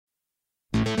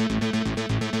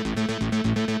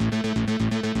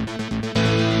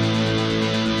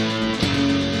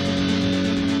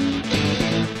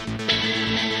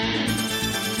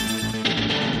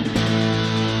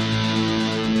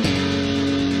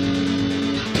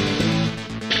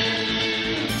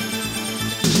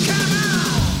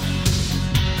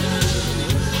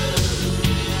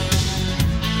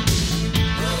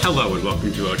Hello and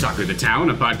welcome to Otaku the Town,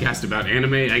 a podcast about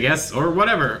anime, I guess, or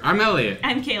whatever. I'm Elliott.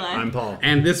 I'm Kayla. I'm Paul.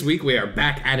 And this week we are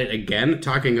back at it again,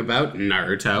 talking about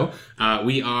Naruto.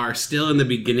 We are still in the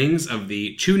beginnings of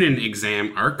the Chunin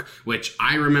exam arc, which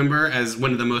I remember as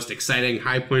one of the most exciting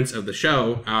high points of the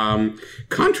show,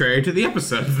 contrary to the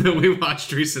episodes that we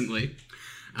watched recently.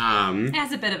 It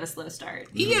has a bit of a slow start.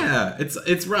 Yeah,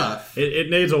 it's rough. It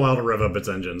needs a while to rev up its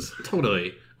engines.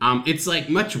 Totally. It's like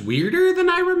much weirder than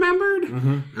I remembered.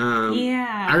 Mm-hmm.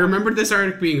 Yeah. I remembered this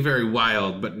arc being very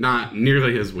wild, but not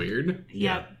nearly as weird.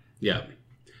 Yep. Yep.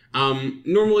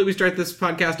 Normally we start this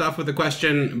podcast off with a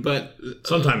question, but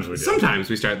Sometimes we do. Sometimes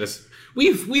we start this.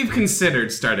 We've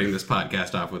considered starting this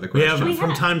podcast off with a question. We have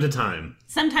from time to time.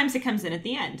 Sometimes it comes in at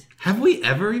the end. Have we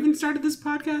ever even started this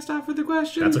podcast off with a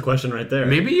question? That's a question right there.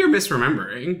 Maybe you're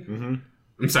misremembering. Mm-hmm.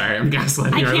 I'm sorry, I'm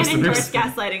gaslighting I our can't listeners. endorse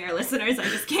gaslighting our listeners. I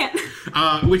just can't.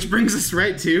 Which brings us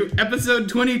right to episode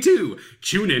 22,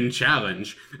 Chunin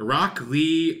Challenge. Rock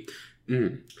Lee...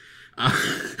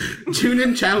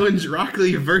 Chunin Challenge Rock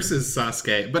Lee versus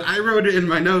Sasuke, but I wrote it in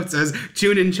my notes as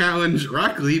Chunin Challenge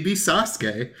Rock Lee v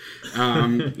Sasuke,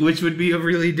 which would be a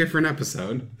really different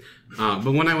episode,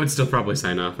 but one I would still probably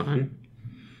sign off on.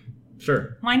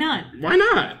 Sure. Why not? Why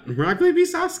not? Rock Lee v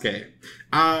Sasuke.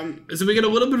 So we get a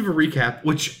little bit of a recap,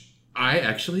 which I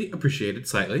actually appreciated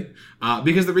slightly,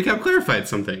 because the recap clarified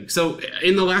something. So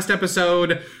in the last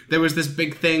episode, there was this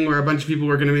big thing where a bunch of people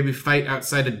were going to maybe fight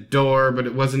outside a door, but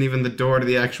it wasn't even the door to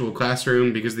the actual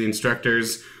classroom because the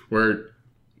instructors were,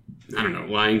 I don't know,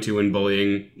 lying to and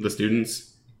bullying the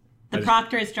students. The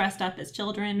proctor is dressed up as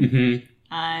children.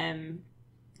 Mm-hmm.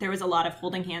 There was a lot of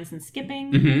holding hands and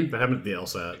skipping. Mm-hmm. That happened at the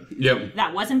LSAT. Yep.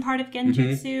 That wasn't part of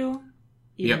Genjutsu. Mm-hmm.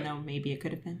 Even though maybe it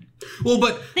could have been. Well,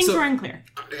 but... Things were unclear.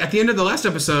 At the end of the last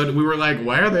episode, we were like,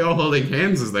 why are they all holding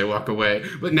hands as they walk away?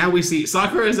 But now we see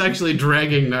Sakura is actually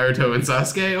dragging Naruto and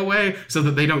Sasuke away so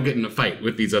that they don't get in a fight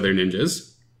with these other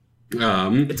ninjas.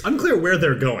 It's unclear where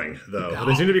they're going, though.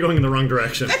 They seem to be going in the wrong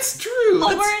direction. That's true.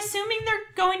 Well, we're assuming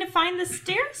they're going to find the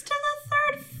stairs to the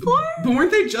third floor? But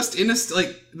weren't they just in a...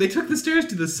 they took the stairs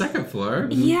to the second floor.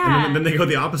 Yeah. And then they go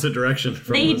the opposite direction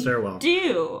from the stairwell. They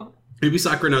do. Maybe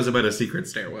Sakura knows about a secret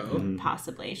stairwell.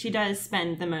 Possibly. She does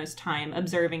spend the most time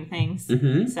observing things.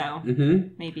 So,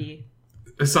 maybe...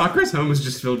 Sakura's home is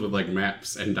just filled with,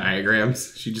 maps and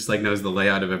diagrams. She just, knows the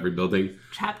layout of every building.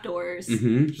 Trapdoors.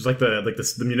 She's like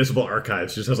the municipal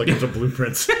archives. She just has, a bunch of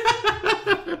blueprints.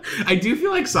 I do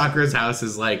feel like Sakura's house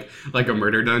is, like a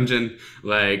murder dungeon.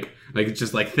 It's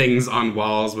just, things on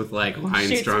walls with, lines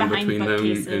Shoots drawn between them.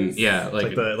 bookcases. And, yeah,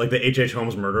 like the H.H.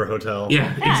 Holmes murder hotel.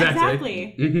 Yeah,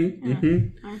 exactly.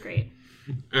 Oh, great.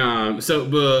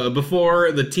 So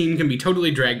before the team can be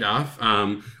totally dragged off,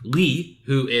 Lee,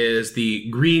 who is the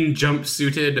green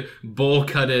jumpsuited,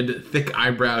 bowl-cutted,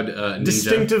 thick-eyebrowed ninja.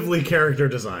 Distinctively character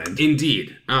designed.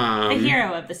 Indeed. The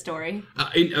hero of the story.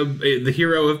 The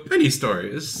hero of many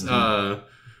stories.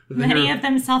 Many of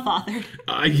them self-authored.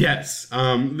 Yes.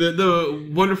 The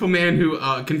wonderful man who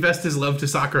confessed his love to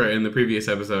Sakura in the previous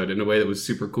episode in a way that was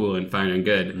super cool and fine and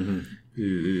good.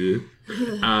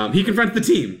 He confronts the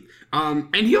team.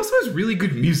 And he also has really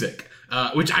good music,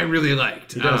 which I really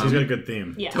liked. He does. He's got a good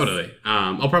theme. Yes. Totally.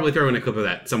 I'll probably throw in a clip of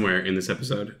that somewhere in this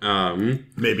episode.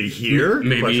 Maybe here?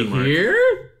 Maybe here?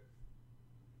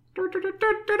 Or,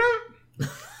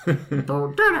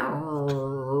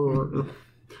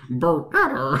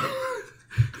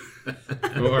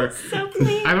 So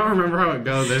please. I don't remember how it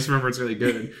goes. I just remember it's really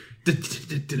good.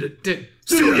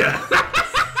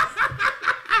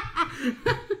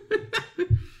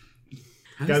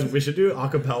 Guys, we should do a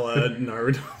cappella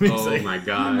Naruto music. Oh my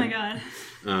god. Oh my god.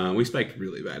 We spiked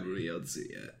really bad when we yelled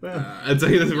 "Suya." Yeah. I'll tell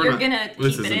you this, You're gonna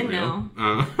keep it in real.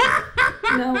 now.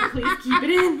 No, please keep it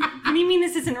in. What do you mean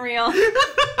this isn't real?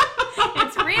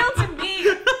 It's real to me.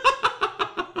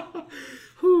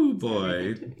 Oh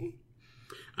boy.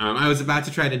 I was about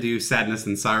to try to do Sadness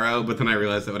and Sorrow, but then I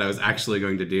realized that what I was actually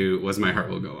going to do was My Heart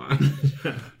Will Go On.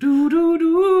 Do, do, do,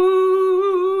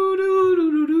 do, do,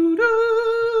 do, do,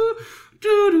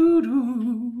 do, do,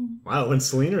 do. Wow, when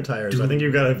Celine retires, I think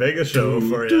you've got a Vegas show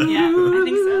for you. Yeah, I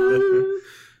think so.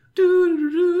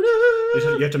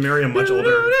 You have to marry a much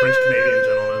older French-Canadian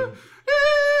gentleman.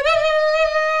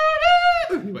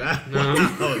 Wow,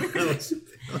 that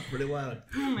was pretty loud.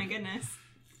 Oh my goodness.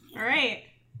 All right.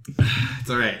 It's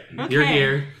all right. Okay. You're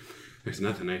here. There's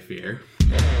nothing I fear.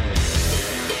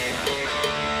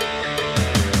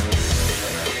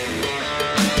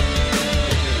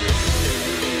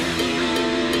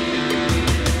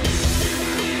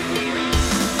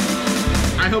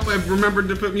 I hope I've remembered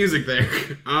to put music there.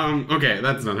 Okay,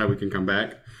 that's not how we can come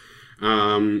back.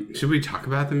 Should we talk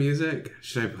about the music?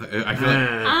 Should I put? I feel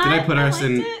like, did I put us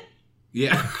in? It.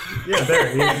 Yeah. Yeah,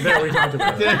 there we talked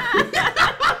about it.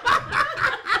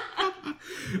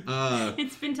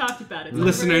 It's been talked about. It's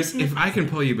Listeners, if I can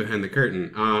pull you behind the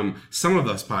curtain, some of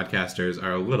us podcasters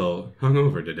are a little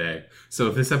hungover today. So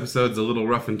if this episode's a little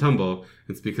rough and tumble,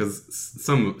 it's because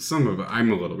some of it,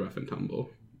 I'm a little rough and tumble.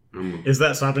 Is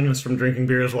that stopping us from drinking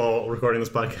beers while recording this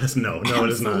podcast? No, it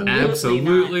is not.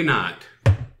 Absolutely not.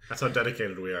 That's how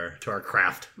dedicated we are to our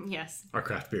craft. Yes. Our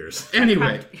craft beers.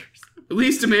 Anyway,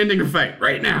 Lee's demanding a fight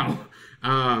right now.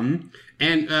 And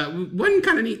one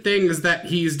kind of neat thing is that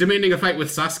he's demanding a fight with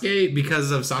Sasuke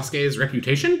because of Sasuke's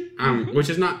reputation, which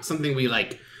is not something we,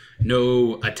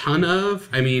 know a ton of.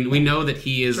 I mean, we know that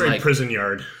he is, very prison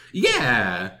yard.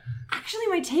 Yeah. Actually,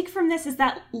 my take from this is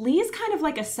that Lee is kind of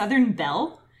like a Southern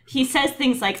belle. He says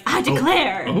things like, I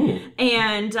declare,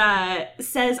 and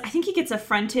says, I think he gets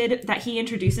affronted that he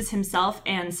introduces himself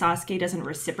and Sasuke doesn't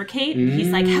reciprocate.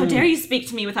 He's like, how dare you speak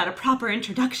to me without a proper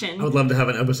introduction? I would love to have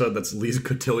an episode that's Lee's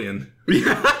cotillion.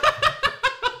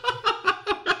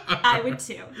 I would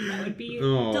too. That would be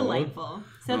delightful.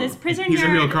 So this prisoner He's a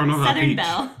real Konoha Southern peach.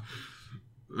 belle.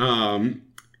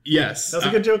 Yes. That was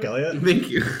a good joke, Elliott. Thank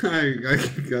you.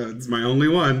 It's my only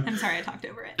one. I'm sorry I talked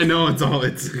over it. No,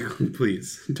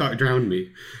 please, drown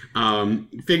me.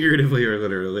 Figuratively or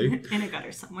literally. In a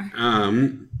gutter somewhere.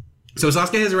 So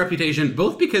Sasuke has a reputation,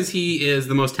 both because he is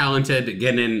the most talented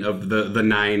genin of the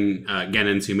 9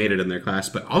 genins who made it in their class,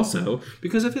 but also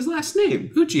because of his last name,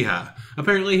 Uchiha.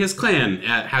 Apparently his clan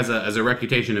has a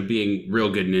reputation of being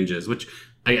real good ninjas, which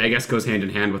I guess goes hand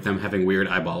in hand with them having weird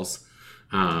eyeballs.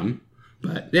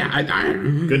 But yeah,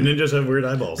 good ninjas have weird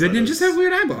eyeballs. Good ninjas have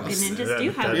weird eyeballs. Good ninjas do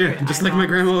have weird Yeah, just like my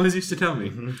grandma always used to tell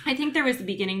me. I think there was the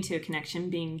beginning to a connection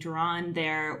being drawn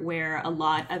there where a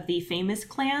lot of the famous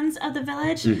clans of the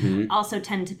village also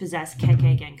tend to possess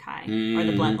Kekkei Genkai, or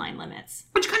the bloodline limits.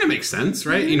 Which kind of makes sense,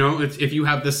 right? You know, if you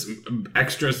have this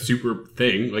extra super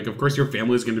thing, of course your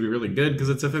family is going to be really good because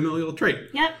it's a familial trait.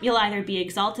 Yep, you'll either be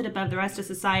exalted above the rest of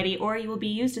society, or you will be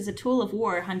used as a tool of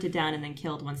war, hunted down and then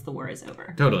killed once the war is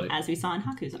over. Totally. As we saw in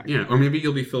Haku's arc. Yeah, or maybe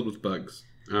you'll be filled with bugs.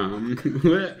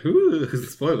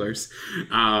 Spoilers.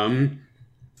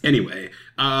 Anyway,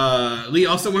 Lee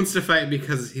also wants to fight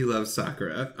because he loves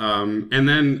Sakura. And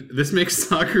then this makes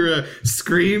Sakura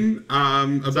scream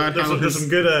about how there's some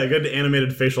good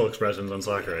animated facial expressions on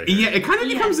Sakura. Yeah, it kind of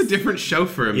becomes a different show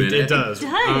for a minute. It does. It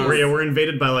does. We're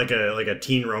invaded by like a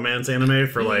teen romance anime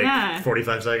for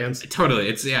 45 seconds. Totally.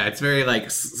 It's very like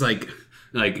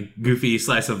goofy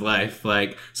slice of life.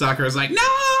 Like Sakura's like, no,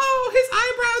 his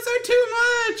eyebrows are too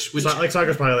much. Which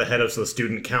Sakura's probably the head of the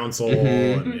student council,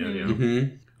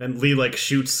 and Lee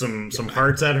shoots some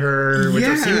hearts at her, which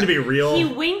seem to be real. He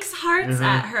winks hearts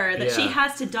at her that she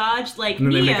has to dodge like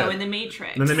Neo in the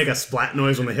Matrix. And then they make a splat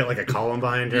noise when they hit a column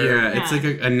behind her. Yeah, it's like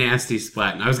a nasty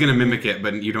splat. I was gonna mimic it,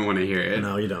 but you don't want to hear it.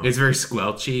 No, you don't. It's very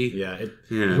squelchy. Yeah,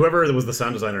 whoever was the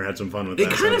sound designer had some fun with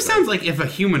that. It kind of sounds like if a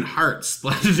human heart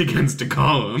splatted against a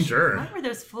column. Sure. What were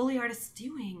those Foley artists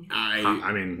doing?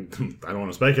 I mean, I don't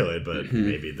want to speculate, but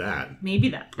maybe that. Maybe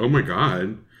that. Oh my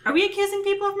god. Are we accusing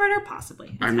people of murder?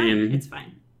 Possibly. It's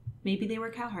fine. Maybe they were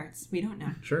cow hearts. We don't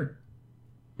know. Sure.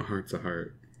 A heart's a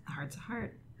heart. A heart's a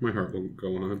heart. My heart won't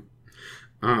go on.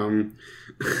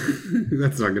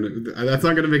 That's not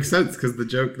gonna make sense because the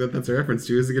joke that's a reference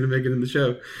to isn't gonna make it in the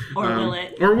show. Or will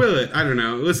it? Or will it? I don't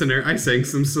know. Listener, I sang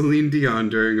some Celine Dion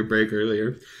during a break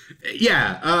earlier.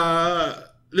 Yeah.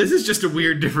 This is just a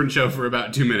weird, different show for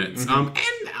about 2 minutes. And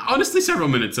honestly, several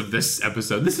minutes of this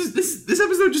episode. This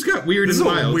episode just got weird and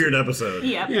wild. This is a weird episode.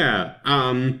 Yep. Yeah.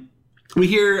 We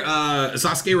hear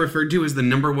Sasuke referred to as the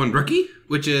 #1 rookie,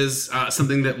 which is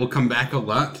something that will come back a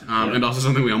lot, and also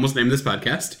something we almost named this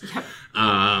podcast. Yep.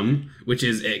 Which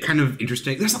is kind of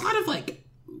interesting. There's a lot of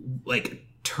like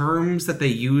terms that they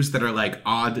use that are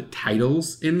odd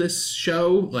titles in this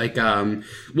show.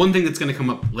 One thing that's going to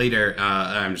come up later,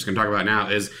 I'm just going to talk about now,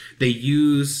 is they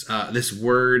use this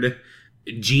word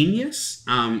genius,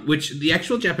 which the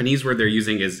actual Japanese word they're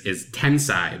using is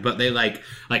tensai, but they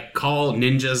call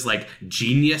ninjas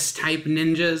genius type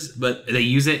ninjas, but they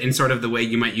use it in sort of the way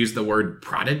you might use the word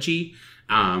prodigy.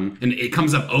 And it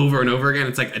comes up over and over again.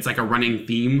 It's like a running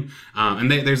theme.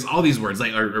 And there's all these words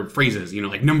or phrases,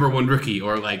 #1 rookie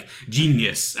or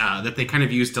genius, that they kind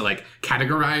of use to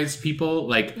categorize people.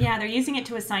 Yeah, they're using it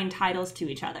to assign titles to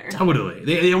each other. Totally.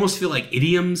 They almost feel like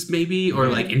idioms maybe, or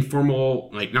informal,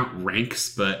 not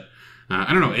ranks, but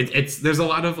I don't know. There's a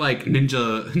lot of like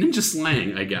ninja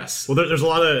slang, I guess. Well, there's a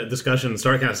lot of discussion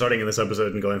starting in this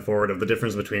episode and going forward of the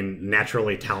difference between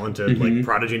naturally talented like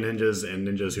prodigy ninjas and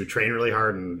ninjas who train really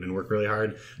hard and work really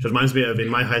hard. Which reminds me of in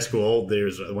my high school,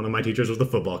 there's one of my teachers was the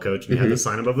football coach, and he had this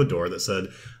sign above the door that said,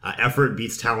 "Effort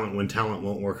beats talent when talent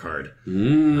won't work hard."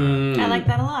 I like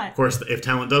that a lot. Of course, if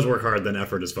talent does work hard, then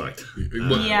effort is fucked. Which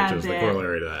is the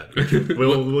corollary to that.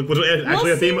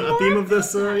 Actually, a theme of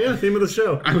this, theme of the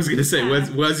show. I was gonna say,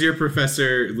 was your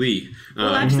Professor Lee?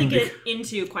 We'll actually get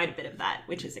into quite a bit of that,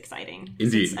 which is exciting.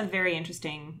 Indeed. It's a very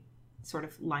interesting sort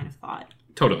of line of thought.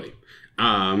 Totally.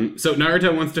 So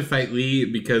Naruto wants to fight Lee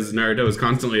because Naruto is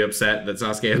constantly upset that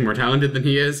Sasuke is more talented than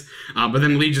he is. But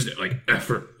then Lee just like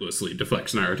effortlessly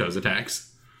deflects Naruto's attacks.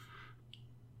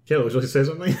 Kayla, would you like to say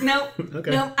something? Nope.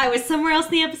 Okay. Nope. I was somewhere else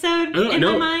in the episode my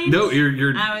mind. No,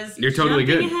 you're totally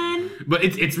good. Ahead. But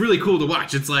it's really cool to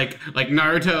watch. It's like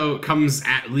Naruto comes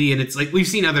at Lee, and it's like we've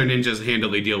seen other ninjas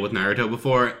handily deal with Naruto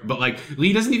before, but like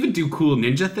Lee doesn't even do cool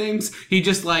ninja things. He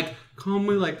just like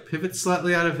calmly like pivots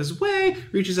slightly out of his way,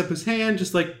 reaches up his hand,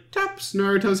 just like taps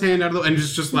Naruto's hand out of the and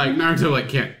just like Naruto like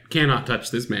cannot touch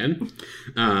this man.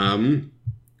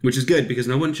 Which is good because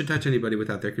no one should touch anybody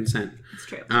without their consent. It's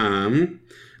true.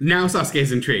 Now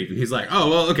Sasuke's intrigued, and he's like, "Oh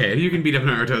well, okay, you can beat up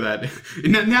Naruto.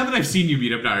 Now that I've seen you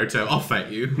beat up Naruto, I'll fight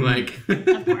you." Like,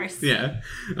 of course, yeah,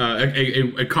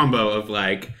 a combo of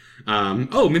like,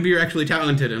 maybe you're actually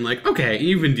talented, and like, okay,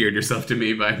 you've endeared yourself to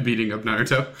me by beating up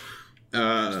Naruto.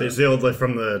 There's the old, like,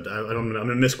 from the, I'm going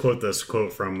to misquote this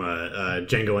quote from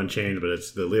Django Unchained, but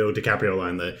it's the Leo DiCaprio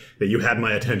line that you had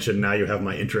my attention, now you have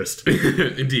my interest.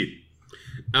 Indeed.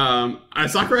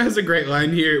 Sakura has a great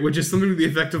line here, which is something to the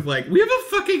effect of like, we have a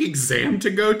fucking exam to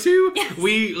go to. Yes.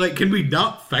 Can we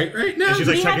not fight right now? And she's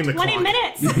like we checking had 20 the clock.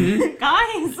 minutes,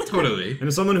 guys. Totally. And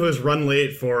as someone who has run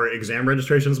late for exam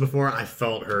registrations before, I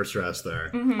felt her stress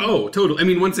there. Oh, totally. I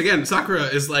mean, once again, Sakura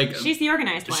is like, she's the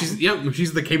organized one.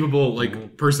 She's the capable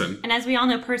person. And as we all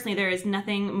know personally, there is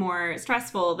nothing more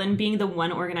stressful than being the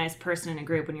one organized person in a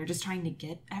group when you're just trying to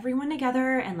get everyone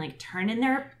together and like turn in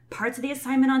their parts of the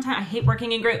assignment on time. I hate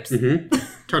working in groups.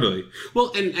 Totally.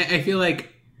 Well, and I feel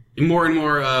like more and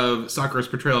more of Sakura's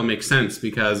portrayal makes sense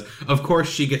because, of course,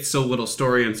 she gets so little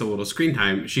story and so little screen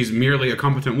time. She's merely a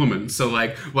competent woman. So,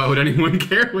 like, why would anyone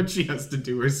care what she has to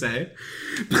do or say?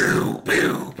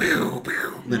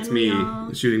 That's me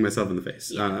shooting myself in the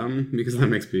face. Yeah. Because that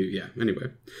makes me,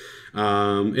 anyway.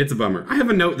 It's a bummer. I have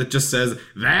a note that just says,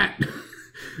 that.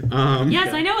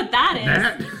 Yes, I know what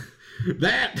that is.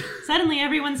 That. Suddenly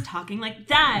everyone's talking like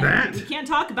that. You can't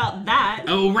talk about that.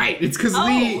 Oh, right. It's because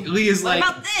Lee is like,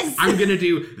 about this? I'm going to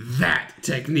do that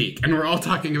technique. And we're all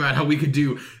talking about how we could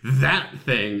do that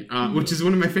thing, which is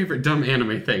one of my favorite dumb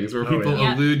anime things where people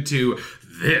allude to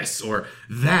this or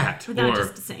that. Without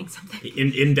just saying something.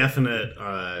 Indefinite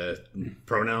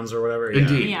pronouns or whatever.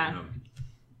 Indeed. Yeah.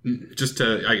 Just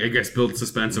to, I guess, build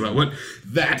suspense about what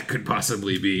that could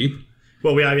possibly be.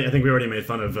 Well, I think we already made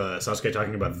fun of Sasuke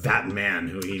talking about that man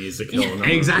who he needs to kill.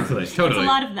 Exactly, totally. It's a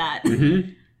lot of that.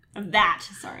 Of that,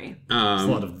 sorry. It's a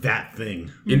lot of that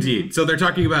thing. Indeed. So they're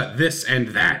talking about this and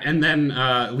that, and then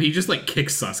Lee just like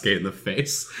kicks Sasuke in the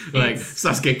face. Like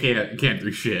Sasuke can't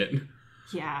do shit.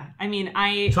 Yeah, I mean,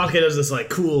 Sasuke does this like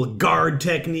cool guard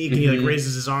technique, and he like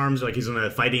raises his arms like he's in a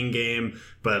fighting game,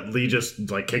 but Lee just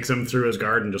like kicks him through his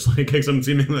guard and just like kicks him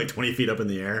seemingly like 20 feet up in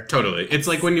the air. Totally. It's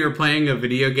like when you're playing a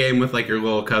video game with like your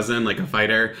little cousin, like a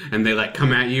fighter, and they like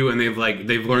come at you and they've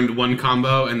learned one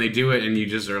combo and they do it, and you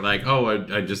just are like, oh,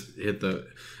 I just hit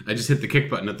the kick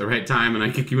button at the right time and I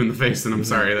kick you in the face, and I'm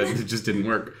sorry that it just didn't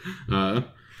work.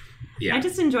 Yeah. I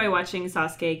just enjoy watching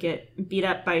Sasuke get beat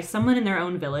up by someone in their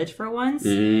own village for once.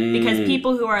 Because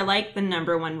people who are like the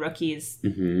number one rookies,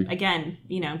 again,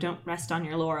 don't rest on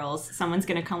your laurels. Someone's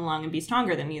going to come along and be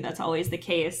stronger than you. That's always the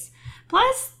case.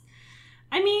 Plus,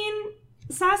 I mean,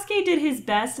 Sasuke did his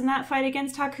best in that fight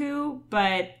against Haku,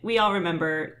 but we all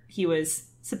remember he was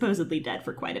supposedly dead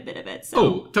for quite a bit of it.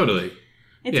 So totally.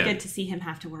 It's good to see him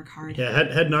have to work hard. Yeah,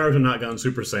 had Naruto not gone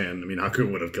Super Saiyan, I mean,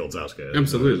 Haku would have killed Sasuke.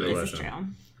 Absolutely. This is true.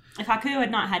 If Haku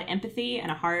had not had empathy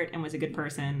and a heart and was a good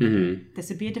person, this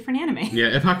would be a different anime. Yeah,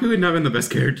 if Haku had not been the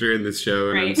best character in this show,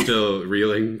 and I'm still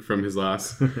reeling from his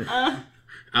loss. We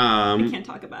can't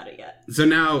talk about it yet. So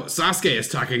now Sasuke is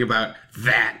talking about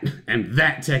that and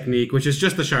that technique, which is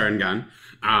just the Sharingan,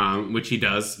 which he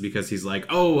does because he's like,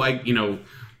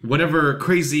 whatever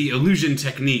crazy illusion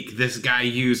technique this guy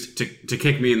used to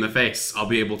kick me in the face, I'll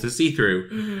be able to see through.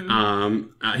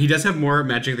 He does have more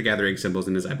Magic the Gathering symbols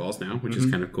in his eyeballs now, which is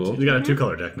kind of cool. You got a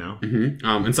 2-color deck now.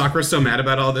 And Sakura's so mad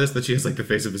about all this that she has like the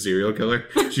face of a serial killer.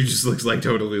 She just looks like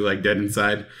totally like dead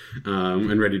inside,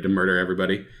 and ready to murder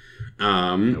everybody.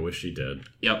 I wish she did.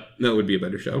 Yep, that would be a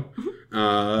better show.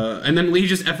 And then Lee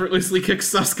just effortlessly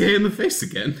kicks Sasuke in the face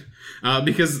again.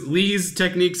 Because Lee's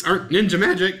techniques aren't ninja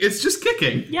magic, it's just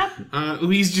kicking. Yep.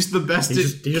 Lee's just the best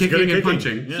at kicking and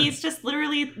punching. Yeah. He's just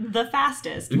literally the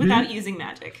fastest without using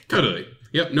magic. Totally.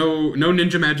 Yep, no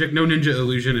ninja magic, no ninja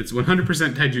illusion. It's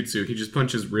 100% taijutsu. He just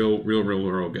punches real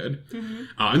good.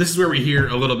 And this is where we hear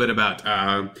a little bit about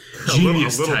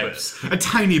genius types. A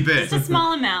tiny bit. Just a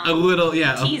small amount. A little,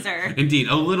 yeah. Teaser. Indeed.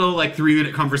 A little,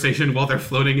 3-minute conversation while they're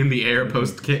floating in the air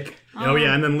post-kick. Oh,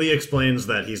 yeah, and then Lee explains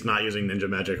that he's not using ninja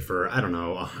magic for,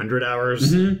 100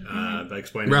 hours. By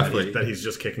explaining that he's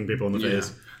just kicking people in the face.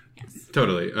 Yes.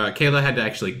 Totally. Kayla had to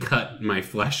actually cut my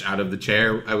flesh out of the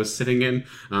chair I was sitting in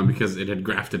because it had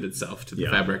grafted itself to the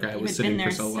fabric I was sitting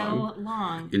for so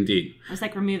long. Indeed. It was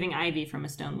like removing ivy from a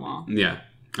stone wall. Yeah.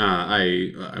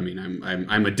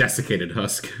 I'm a desiccated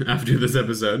husk after this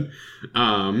episode.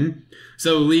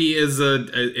 So Lee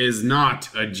is not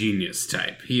a genius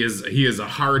type. He is a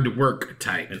hard work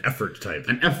type. An effort type.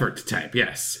 An effort type,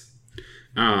 yes.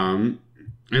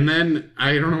 And then,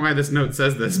 I don't know why this note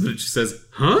says this, but it just says,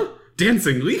 huh?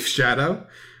 Dancing Leaf Shadow?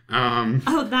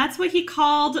 That's what he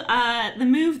called the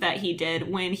move that he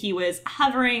did when he was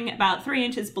hovering about 3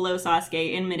 inches below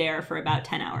Sasuke in midair for about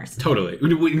 10 hours. Totally.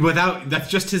 That's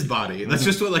just his body. That's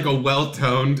just what a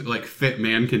well-toned, fit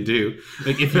man can do.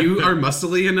 If you are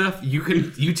muscly enough,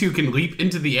 you two can leap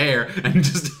into the air and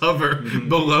just hover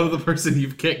below the person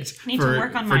you've kicked I need to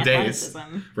work on my days.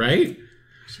 athleticism. Right?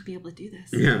 I should be able to do this.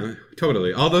 Yeah,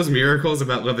 totally. All those miracles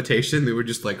about levitation, they were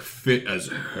just fit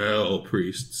as hell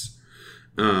priests.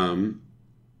 Anyway.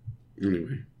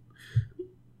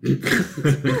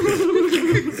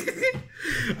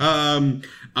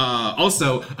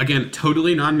 Also, again,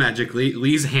 totally non-magically,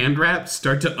 Lee's hand wraps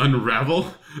start to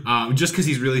unravel, just because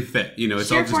he's really fit. It's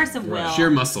sheer all just force of will. Sheer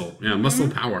muscle. Yeah, muscle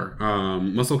power.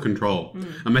 Muscle control.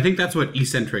 I think that's what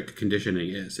eccentric conditioning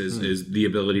is the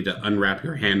ability to unwrap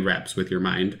your hand wraps with your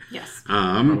mind. Yes.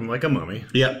 Like a mummy.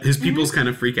 Yep, his pupils kind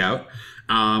of freak out.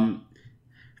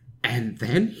 And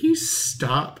then he's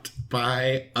stopped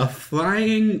by a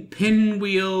flying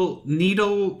pinwheel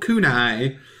needle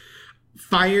kunai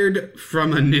fired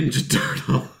from a Ninja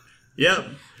Turtle. Yep.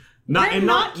 Not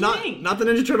the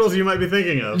Ninja Turtles you might be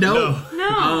thinking of. No.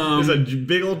 It's a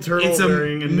big old turtle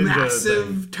wearing a ninja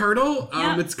massive turtle.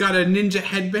 It's got a ninja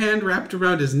headband wrapped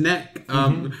around his neck.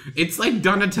 It's like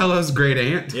Donatello's great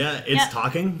aunt. Yeah, it's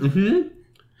talking.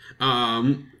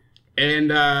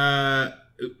 And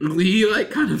Lee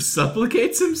kind of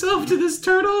supplicates himself to this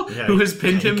turtle who has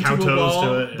pinned him to a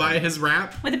wall by his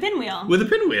wrap. With a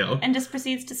pinwheel. And just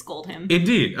proceeds to scold him.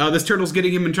 Indeed. This turtle's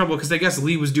getting him in trouble because I guess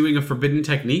Lee was doing a forbidden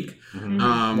technique.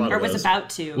 Or was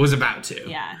about to.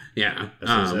 Yeah. Yeah.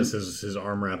 As his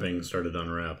arm wrapping started to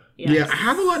unwrap. Yes. Yeah, I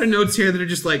have a lot of notes here that are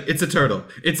just it's a turtle.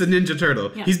 It's a ninja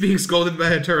turtle. Yeah. He's being scolded by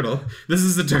a turtle. This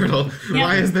is a turtle. Yeah.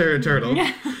 Why is there a turtle?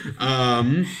 Yeah.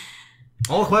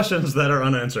 All questions that are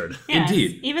unanswered. Yes.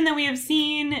 Indeed. Even though we have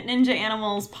seen ninja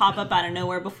animals pop up out of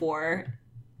nowhere before,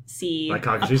 like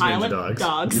Kakashi's a pile ninja of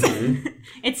dogs.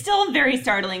 It's still very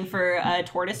startling for a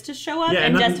tortoise to show up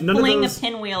and just fling a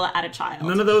pinwheel at a child.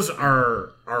 None of those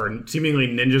are seemingly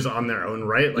ninjas on their own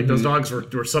right. Those dogs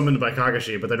were summoned by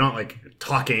Kakashi, but they're not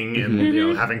talking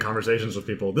and having conversations with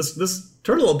people. This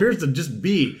turtle appears to just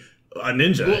be a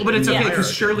ninja. Well, but it's okay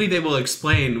because surely they will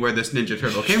explain where this ninja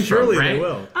turtle came from, right? Surely they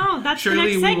will. Oh, that's the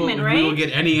next segment, right? We will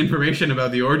get any information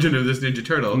about the origin of this ninja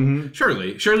turtle.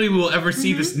 Surely we will ever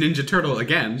see this ninja turtle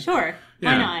again. Sure.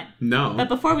 Why not? No. But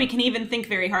before we can even think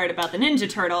very hard about the Ninja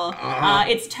Turtle,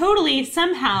 it's totally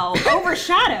somehow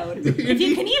overshadowed, if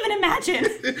you can even imagine.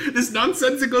 This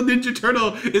nonsensical Ninja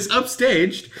Turtle is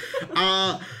upstaged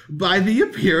by the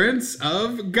appearance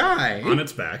of Guy. On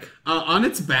its back. On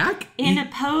its back? In a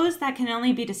pose that can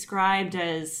only be described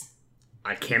as...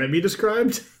 Can it be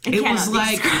described? It was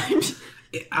described.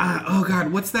 Oh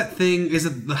god, what's that thing? Is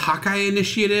it the Hawkeye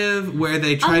Initiative where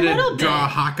they try to draw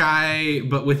Hawkeye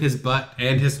but with his butt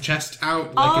and his chest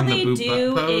out like in the boob butt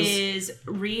pose? All they do is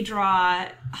redraw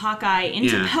Hawkeye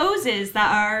into poses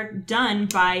that are done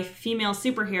by female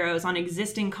superheroes on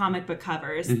existing comic book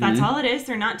covers. That's all it is.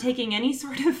 They're not taking any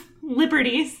sort of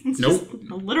liberties. It's just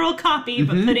a literal copy,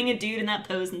 but putting a dude in that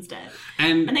pose instead.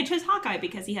 And they chose Hawkeye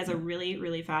because he has a really,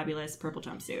 really fabulous purple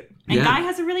jumpsuit. And Guy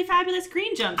has a really fabulous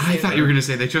green jumpsuit. I thought you were going to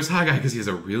say they chose Hawkeye because he has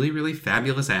a really, really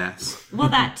fabulous ass. Well,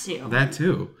 that too. That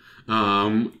too.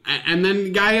 And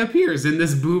then Guy appears in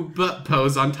this boob butt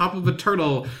pose on top of a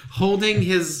turtle, holding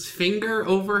his finger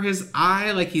over his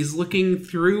eye like he's looking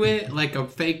through it like a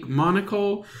fake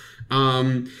monocle.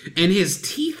 And his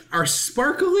teeth are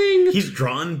sparkling. He's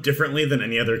drawn differently than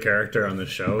any other character on the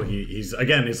show. He's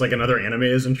like another anime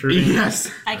is intruding.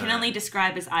 Yes. I can only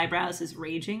describe his eyebrows as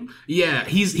raging. Yeah,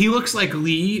 he looks like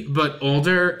Lee, but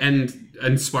older and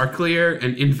sparklier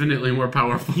and infinitely more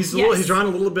powerful. He's drawn a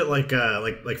little bit like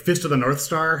Fist of the North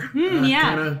Star.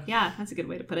 Yeah, that's a good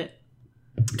way to put it.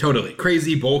 Totally.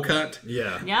 Crazy bowl cut.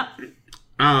 Yeah. Yep.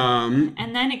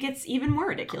 And then it gets even more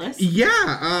ridiculous.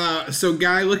 Yeah, so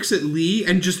Guy looks at Lee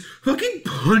and just fucking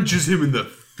punches him in the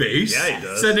face. Yeah, he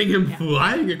does. Sending him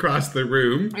flying across the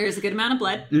room. There's a good amount of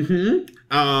blood.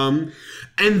 And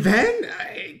then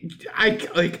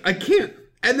I can't.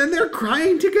 And then they're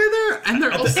crying together, and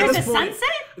they're also... There's a sunset?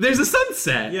 There's a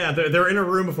sunset. Yeah, they're in a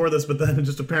room before this, but then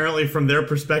just apparently from their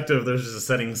perspective, there's just a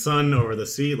setting sun over the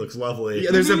sea. It looks lovely.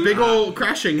 Yeah, there's a big old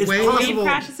crashing wave. A wave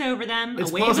crashes over them. It's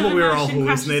possible we were all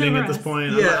hallucinating at this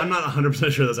point. Yeah. I'm not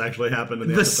 100% sure this actually happened in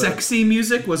the episode. Sexy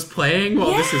music was playing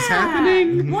while this is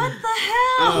happening. What the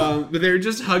hell? They're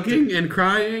just hugging and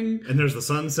crying. And there's the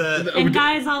sunset. And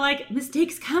Guy's all like,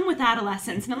 mistakes come with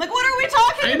adolescence. And I'm like, what are we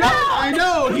talking about? I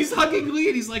know. He's hugging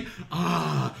Lee and he's like,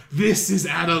 this is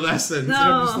adolescence. No.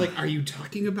 And I'm just like, are you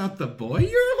talking about the boy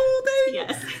you're holding?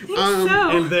 Yes, I think so.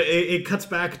 And it cuts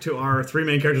back to our three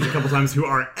main characters a couple times who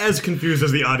are as confused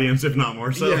as the audience, if not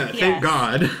more so. Yeah, thank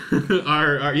God.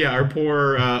 our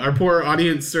poor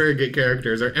audience surrogate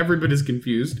characters are every bit as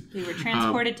confused. We were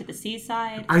transported to the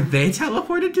seaside. Are they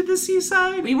teleported to the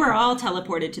seaside? We were all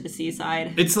teleported to the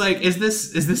seaside. It's like, is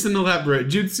this an elaborate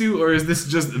jutsu, or is this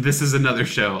just this is another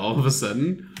show all of a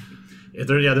sudden?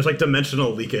 There's like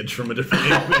dimensional leakage from a different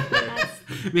anime.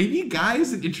 Maybe Guy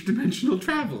is an interdimensional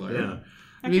traveler. Yeah.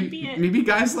 That could be it. Maybe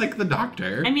Guy's like the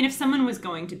Doctor. I mean, if someone was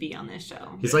going to be on this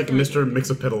show. He's like Mr.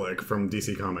 Mixapitalik from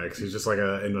DC Comics. He's just like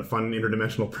a fun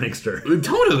interdimensional prankster.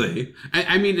 Totally.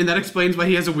 I mean, and that explains why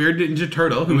he has a weird ninja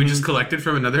turtle who he just collected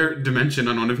from another dimension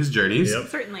on one of his journeys. Yep.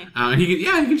 Certainly. And he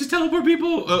can just teleport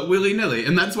people willy-nilly.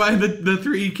 And that's why the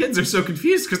three kids are so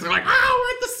confused, because they're like, we're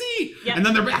at the sea! Yep. And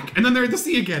then they're back. And then they're at the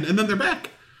sea again. And then they're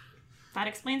back. That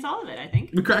explains all of it, I think.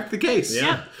 We cracked the case.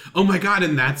 Yeah. Oh my God,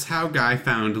 and that's how Guy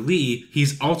found Lee.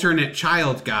 He's alternate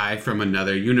child Guy from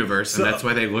another universe, and that's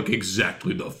why they look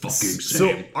exactly the fucking same.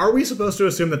 So, are we supposed to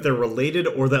assume that they're related,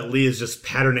 or that Lee is just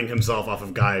patterning himself off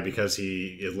of Guy because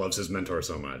he loves his mentor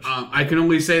so much? I can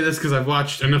only say this because I've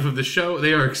watched enough of the show.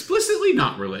 They are explicitly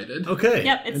not related. Okay.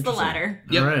 Yep, it's the latter.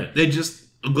 Yep. All right. They just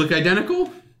look identical.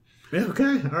 Yeah, okay,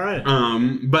 all right.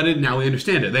 But now we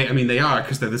understand it. They are,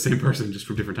 because they're the same person, just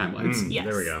from different timelines. Yes,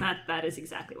 there we go. That is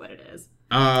exactly what it is.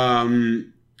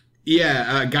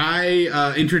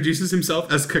 Guy introduces himself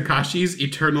as Kakashi's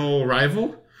eternal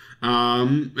rival.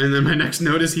 And then my next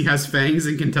note is he has fangs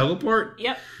and can teleport.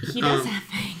 Yep, he does have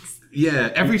fangs.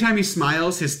 Yeah, every time he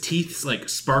smiles, his teeth like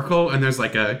sparkle, and there's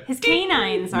like a his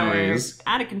canines noise.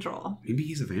 are out of control. Maybe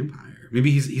he's a vampire. Maybe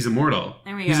he's immortal.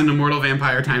 There we go. He's an immortal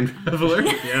vampire time traveler.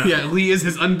 Yeah, Lee is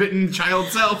his unbitten child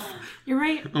self. You're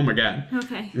right. Oh my God.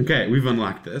 Okay, we've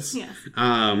unlocked this. Yes.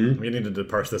 We needed to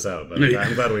parse this out, but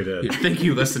I'm glad we did. Yeah, thank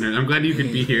you, listener. I'm glad you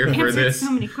could be here for this.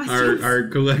 So many questions. Our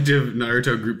collective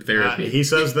Naruto group therapy. He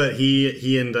says that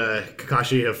he and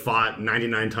Kakashi have fought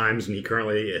 99 times, and he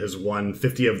currently has won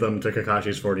 50 of them to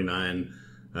Kakashi's 49.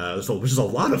 Which is a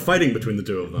lot of fighting between the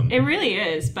two of them. It really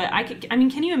is, but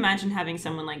can you imagine having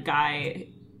someone like Guy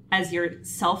as your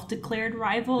self-declared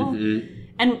rival? Mm-hmm.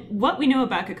 And what we know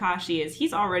about Kakashi is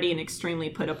he's already an extremely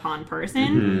put-upon person.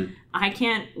 Mm-hmm. I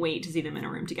can't wait to see them in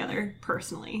a room together,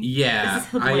 personally. Yeah. This is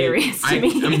hilarious to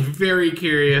me. I'm very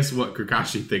curious what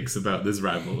Kakashi thinks about this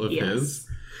rival of his.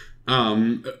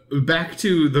 Back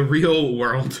to the real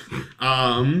world.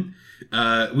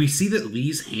 We see that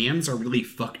Lee's hands are really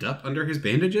fucked up under his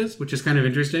bandages, which is kind of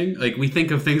interesting. Like, we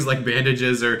think of things like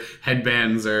bandages or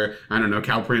headbands or, I don't know,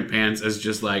 cow print pants as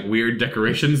just like weird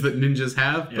decorations that ninjas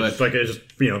have. But it's just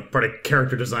part of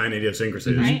character design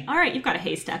idiosyncrasies. Right? All right, you've got a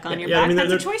haystack on your back.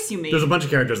 That's a choice you made. There's a bunch of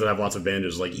characters that have lots of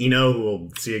bandages. Like Ino, who we'll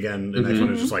see again, the next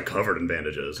one is just like covered in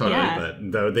bandages. Totally. Yeah.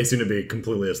 But they seem to be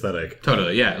completely aesthetic.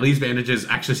 Totally, yeah. Lee's bandages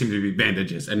actually seem to be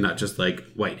bandages and not just like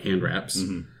white hand wraps.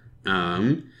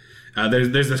 Mm-hmm.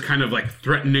 There's this kind of like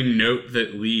threatening note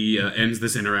that Lee ends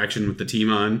this interaction with the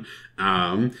team on.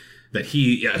 that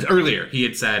he earlier he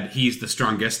had said he's the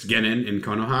strongest genin in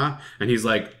Konoha, and he's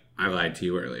like, I lied to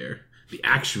you earlier. The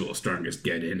actual strongest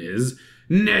genin is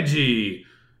Neji,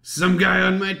 some guy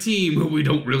on my team who we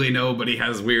don't really know, but he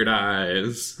has weird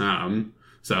eyes.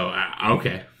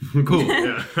 Okay, cool.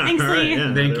 Yeah. Thanks, All right, Lee.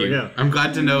 yeah, Thank you. I'm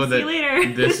glad to know that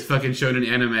later. this fucking shonen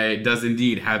anime does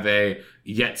indeed have a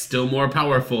yet still more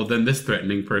powerful than this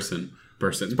threatening person.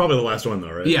 It's probably the last one,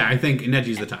 though, right? Yeah, I think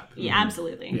Neji's the top. Yeah,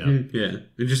 absolutely. Yeah.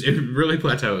 It really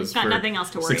plateaus. Got for nothing else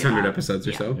to worry 600 about. episodes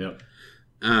or so. Yep.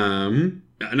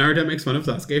 Naruto makes fun of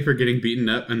Sasuke for getting beaten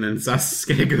up, and then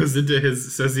Sasuke goes into his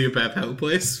sociopath hell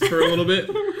place for a little bit,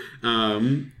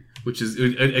 which is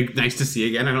nice to see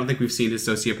again. I don't think we've seen his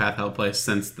sociopath hell place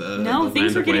since the things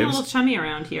Land are of getting Waves. a little chummy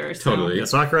around here. So. Totally. Yeah,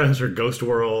 Sakura has her ghost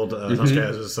world. Sasuke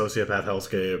has his sociopath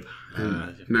hellscape.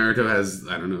 Naruto has,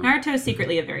 I don't know, Naruto's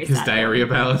secretly a very his sad diarrhea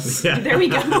palace. Yeah. There we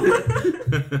go.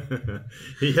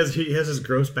 he has his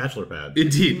gross bachelor pad.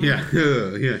 Indeed, yeah.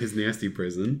 His nasty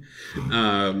prison.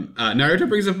 Naruto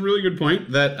brings up a really good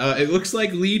point that it looks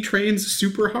like Lee trains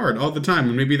super hard all the time,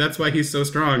 and maybe that's why he's so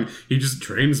strong. He just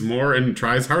trains more and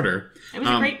tries harder. It was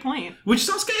a great point. Which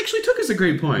Sasuke actually took as a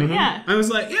great point. Yeah. I was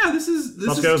like, yeah, this is...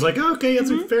 Sasuke was like, oh, okay, that's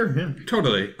fair. Yeah.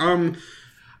 Totally.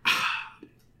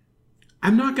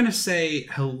 I'm not going to say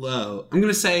hello. I'm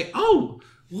going to say, oh,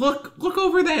 look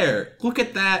over there. Look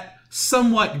at that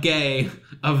somewhat gay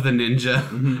of the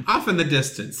ninja off in the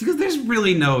distance. Because there's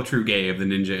really no true gay of the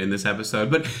ninja in this episode.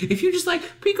 But if you just,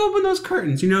 peek open those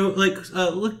curtains, look,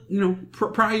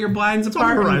 pry your blinds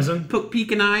apart. On the horizon.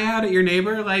 Peek an eye out at your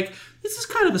neighbor, this is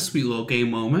kind of a sweet little gay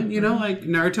moment,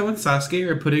 Naruto and Sasuke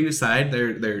are putting aside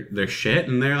their shit,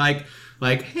 and they're like,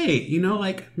 hey,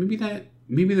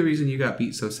 maybe the reason you got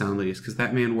beat so soundly is because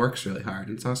that man works really hard.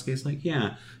 And Sasuke's like,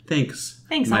 yeah, thanks,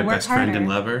 Thanks, my I'll work best friend harder. and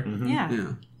lover.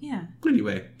 Yeah.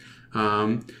 Anyway,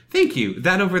 thank you.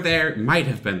 That over there might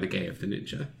have been the gay of the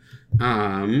ninja.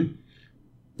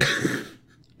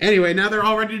 Anyway, now they're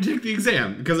all ready to take the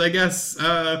exam, because I guess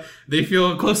they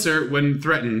feel closer when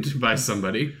threatened by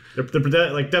somebody. They're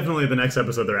definitely the next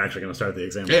episode they're actually going to start the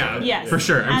exam. Yeah, Yes, for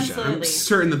sure. I'm absolutely.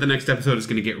 certain that the next episode is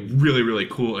going to get really, really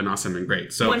cool and awesome and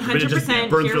great. So 100%.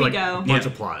 burn Here through, we go. bunch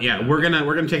of plot. yeah, we're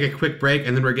gonna take a quick break,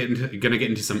 and then we're gonna get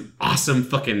into some awesome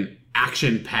fucking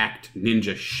action-packed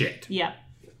ninja shit. Yep.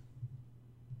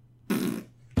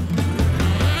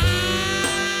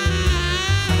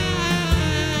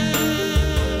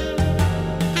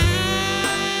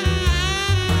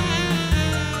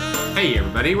 Hey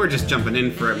everybody, we're just jumping in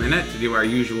for a minute to do our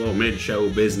usual mid-show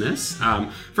business.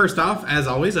 First off, as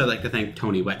always, I'd like to thank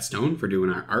Tony Whetstone for doing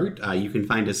our art. You can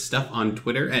find his stuff on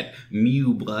Twitter at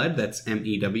Mewblood, that's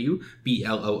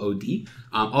MEWBLOOD.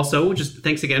 Also, just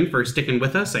thanks again for sticking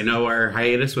with us. I know our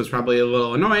hiatus was probably a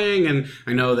little annoying, and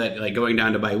I know that going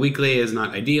down to bi-weekly is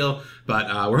not ideal, but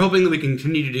we're hoping that we can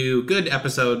continue to do good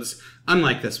episodes,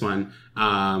 unlike this one,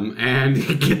 and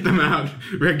get them out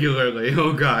regularly.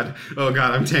 Oh god,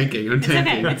 I'm tanking. It's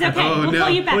okay. Oh, We'll no.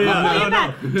 pull you back. Oh, yeah, We'll pull no, you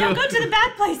back. no. Don't go to the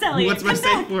bad place, Elliott. What's my Come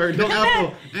safe back. word? No, Come apple.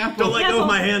 back. Apple. Don't let go of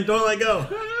my hand. Don't let go.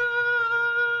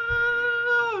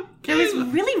 There was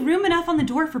really room enough on the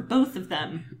door for both of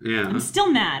them. Yeah. I'm still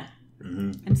mad.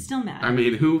 I'm still mad. I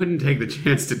mean, who wouldn't take the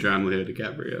chance to drown Leo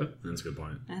DiCaprio? That's a good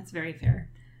point. That's very fair.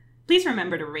 Please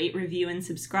remember to rate, review, and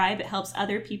subscribe. It helps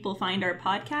other people find our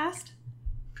podcast.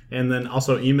 And then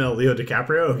also email Leo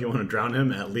DiCaprio if you want to drown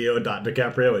him at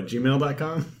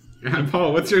leo.dicaprio@gmail.com.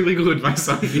 Paul, what's your legal advice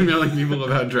on emailing people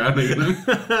about drowning them?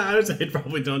 I would say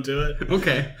probably don't do it.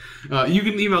 Okay. You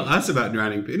can email us about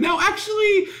drowning people. No,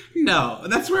 actually, no.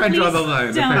 That's where I draw the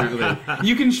line, don't. apparently.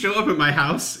 You can show up at my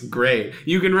house. Great.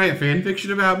 You can write fan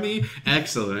fiction about me.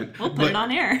 Excellent. We'll put it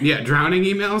on air. Yeah, drowning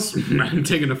emails. I'm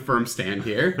taking a firm stand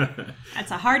here. That's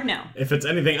a hard no. If it's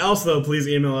anything else, though, please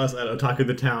email us at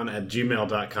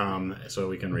otakuthetown@gmail.com so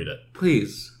we can read it.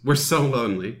 Please. We're so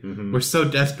lonely. We're so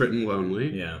desperate and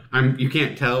lonely. Yeah. You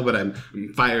can't tell, but I'm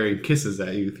firing kisses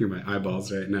at you through my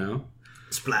eyeballs right now.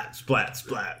 Splat, splat,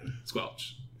 splat.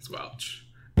 Squelch. Squelch.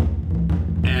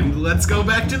 And let's go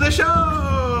back to the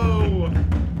show!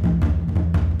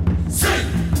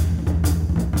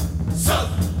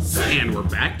 And we're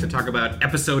back to talk about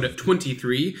episode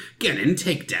 23, Genin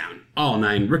Takedown. All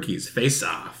 9 rookies face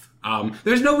off.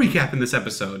 There's no recap in this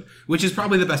episode, which is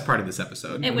probably the best part of this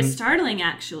episode. It was startling,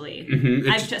 actually.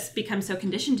 I've just become so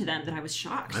conditioned to them that I was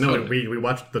shocked. I know, we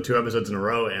watched the 2 episodes in a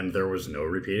row, and there was no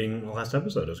repeating the last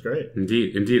episode. It was great.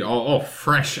 Indeed. All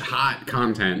fresh, hot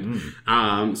content.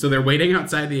 So they're waiting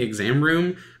outside the exam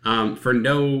room for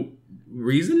no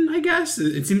reason, I guess.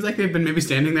 It seems like they've been maybe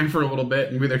standing there for a little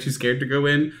bit. Maybe they're too scared to go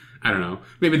in. I don't know.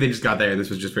 Maybe they just got there and this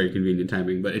was just very convenient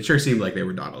timing, but it sure seemed like they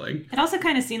were dawdling. It also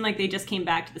kind of seemed like they just came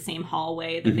back to the same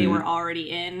hallway that they were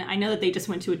already in. I know that they just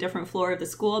went to a different floor of the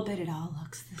school, but it all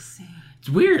looks the same. It's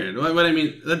weird. But I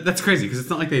mean, that's crazy because it's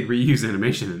not like they'd reuse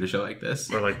animation in a show like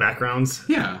this. Or like backgrounds.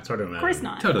 Yeah. It's hard to imagine. Of course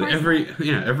not. Totally.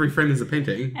 Every frame is a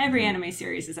painting. Every anime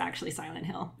series is actually Silent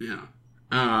Hill. Yeah.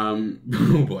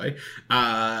 Oh boy.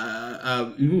 My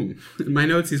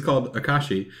notes he's called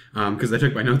Akashi, because I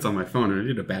took my notes on my phone and I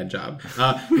did a bad job.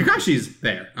 Kakashi's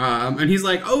there. And he's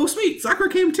like, oh sweet, Sakura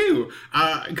came too.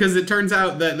 Because it turns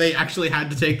out that they actually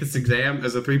had to take this exam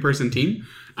as a 3-person team.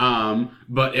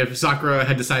 But if Sakura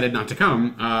had decided not to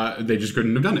come, they just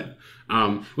couldn't have done it.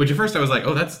 Which at first I was like,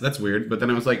 oh, that's weird. But then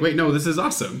I was like, wait, no, this is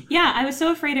awesome. Yeah, I was so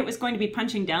afraid it was going to be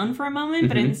punching down for a moment,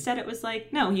 but instead it was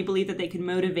like, no, he believed that they could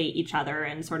motivate each other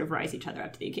and sort of rise each other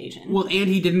up to the occasion. Well, and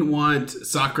he didn't want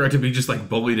Sakura to be just like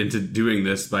bullied into doing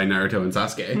this by Naruto and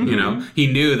Sasuke, you know? He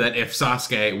knew that if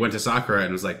Sasuke went to Sakura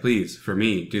and was like, please, for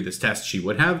me, do this test, she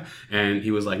would have. And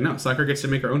he was like, no, Sakura gets to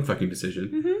make her own fucking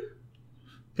decision.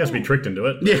 He has to be tricked into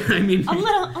it. Yeah, I mean... A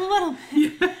little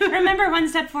bit. Remember, 1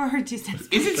 step forward, 2 steps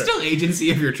back. Is it still agency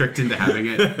if you're tricked into having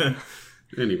it?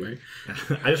 Anyway.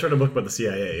 I just read a book about the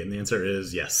CIA, and the answer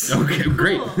is yes. Okay,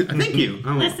 great. Cool. Thank you.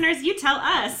 Oh, Listeners, you tell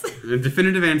us. a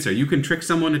definitive answer. You can trick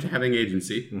someone into having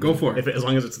agency. Go for it. As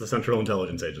long as it's the Central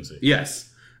Intelligence Agency.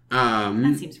 Yes.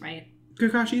 That seems right.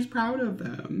 Kakashi's proud of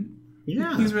them.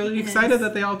 Yeah. He's really excited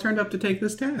that they all turned up to take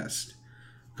this test.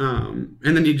 And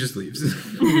then he just leaves.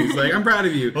 He's like, I'm proud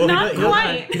of you. Well, Not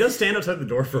quite. He does stand outside the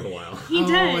door for a while. He I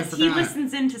does. He forgot.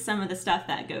 listens into some of the stuff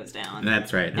that goes down.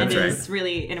 That's right. And That's right. is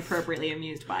really inappropriately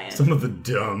amused by it. Some of the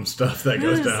dumb stuff that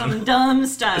goes down. Some dumb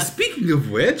stuff. Speaking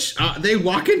of which, they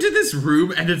walk into this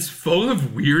room and it's full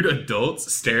of weird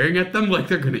adults staring at them like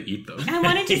they're gonna eat them. I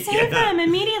wanted to save them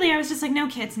immediately. I was just like, no,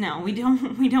 kids, no, we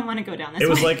don't want to go down this It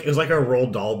was way. like a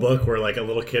Roald Dahl book where like a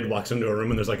little kid walks into a room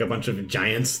and there's like a bunch of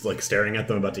giants like staring at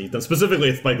them about to eat them. Specifically,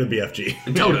 it's like the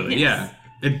BFG. Totally, Yes.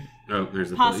 yeah.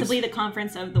 There's the Possibly police. the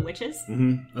Conference of the Witches.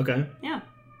 Okay. Yeah.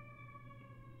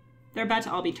 They're about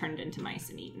to all be turned into mice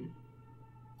and eaten.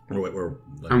 I'm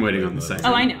I'm waiting on the second.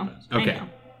 Oh, I know. Okay. I know.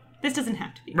 This doesn't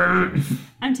have to be.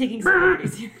 I'm taking some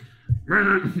liberties here.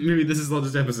 Maybe this is all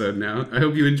just episode now. I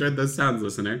hope you enjoyed those sounds,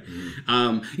 listener.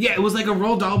 Yeah, it was like a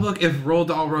Roald Dahl book if Roald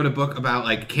Dahl wrote a book about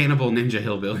like cannibal ninja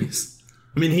hillbillies.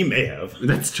 I mean, he may have.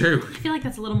 That's true. I feel like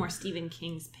that's a little more Stephen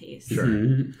King's pace. Sure.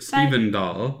 Stephen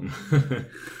Dahl.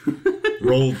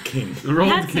 Roald King. Roald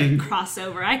That's King. a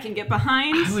crossover I can get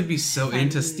behind. I would be so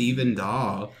into Stephen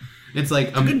Dahl. It's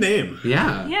like Good name.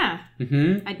 Yeah. Yeah.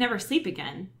 Mm-hmm. I'd never sleep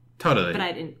again, Totally. but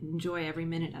I'd enjoy every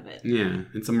minute of it. Yeah,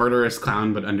 it's a murderous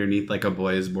clown, but underneath like a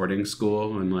boys' boarding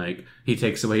school, and like he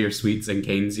takes away your sweets and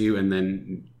canes you, and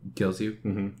then kills you.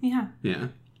 Yeah. Yeah,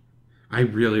 I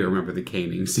really remember the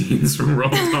caning scenes from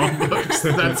Roald Dahl books.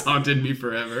 That's haunted me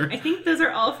forever. I think those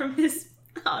are all from his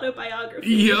autobiography.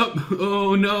 Yep.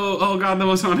 Oh no. Oh god, the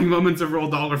most haunting moments of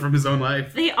Roald Dahl are from his own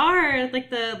life. They are like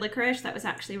the licorice that was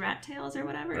actually rat tails or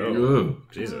whatever. Ooh.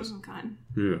 Jesus. Oh god.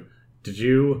 Yeah. Did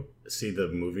you see the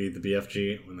movie The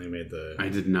BFG when they made the? I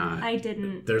did not. I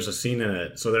didn't. There's a scene in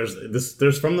it. So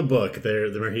there's from the book there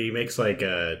where he makes like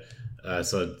a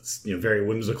so it's, very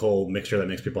whimsical mixture that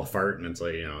makes people fart, and it's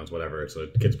like it's whatever. It's a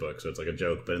kid's book, so it's like a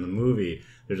joke. But in the movie,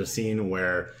 there's a scene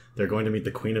where they're going to meet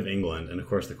the Queen of England, and of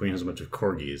course the Queen has a bunch of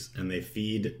corgis, and they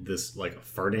feed this like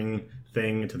farting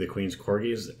thing to the Queen's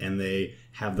corgis, and they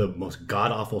have the most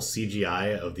god awful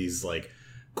CGI of these like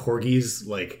corgis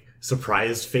like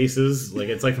surprised faces, like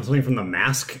it's like something from The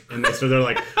Mask, and so they're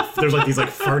like there's like these like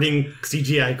farting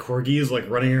CGI corgis like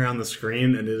running around the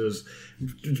screen, and it is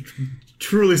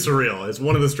truly surreal. It's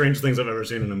one of the strangest things I've ever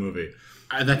seen in a movie.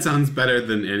 That sounds better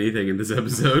than anything in this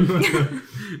episode.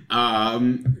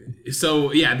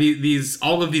 So yeah,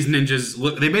 all of these ninjas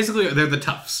look. They're the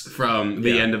toughs from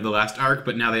the end of the last arc,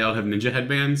 but now they all have ninja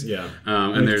headbands. Yeah,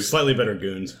 and there's slightly better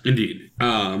goons. Indeed.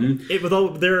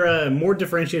 They're more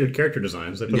differentiated character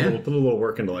designs. They put a little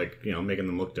work into making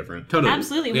them look different. Totally.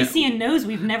 Absolutely. We see a nose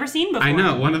we've never seen before. I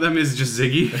know. One of them is just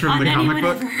Ziggy from the comic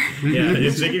book. Yeah,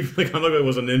 if Ziggy from the comic book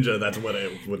was a ninja, that's what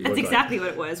it would look like. That's exactly what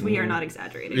it was. We are not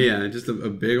exaggerating. Yeah, just a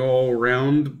big all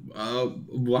round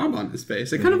blob on his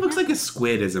face. It kind of looks like a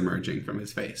squid is emerging from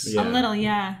his face. A little,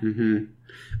 yeah.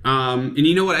 And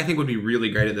you know what I think would be really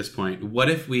great at this point? What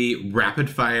if we rapid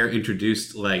fire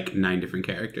introduced like 9 different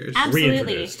characters?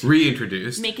 Absolutely.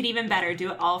 Reintroduced. Make it even better.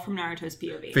 Do it all from Naruto's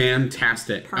POV.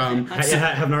 Fantastic. Perfect.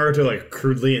 Have Naruto like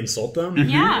crudely insult them.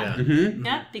 Yeah.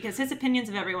 Yep, because his opinions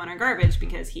of everyone are garbage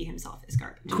because he himself is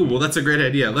garbage. Cool. Well, that's a great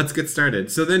idea. Let's get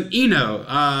started. So then Ino,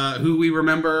 who we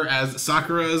remember as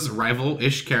Sakura's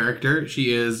rival-ish character.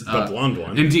 She is... The blonde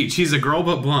one. Indeed. She's a girl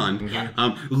but blonde.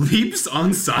 Leaps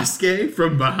on Sasuke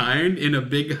from behind in a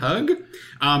big hug.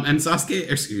 And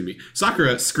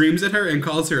Sakura screams at her and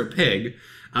calls her a pig.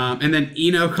 And then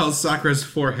Ino calls Sakura's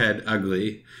forehead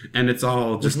ugly. And it's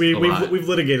all just we've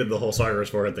litigated the whole Sakura's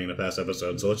forehead thing in the past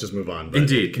episode, so let's just move on. But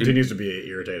Indeed. It continues to be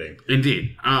irritating.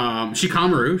 Indeed.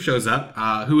 Shikamaru shows up,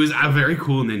 who is a very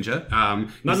cool ninja.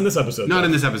 Not in this episode. Not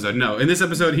in this episode, no. In this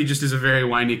episode, he just is a very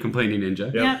whiny, complaining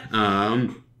ninja.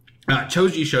 Yep.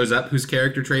 Choji shows up, whose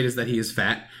character trait is that he is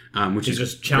fat, which he's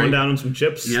is just chowing down on some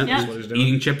chips. Yeah, That's what he's doing.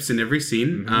 eating chips in every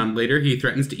scene. Later, he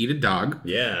threatens to eat a dog.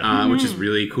 Yeah. Which is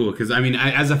really cool, because, I mean,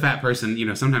 as a fat person, you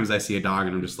know, sometimes I see a dog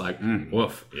and I'm just like,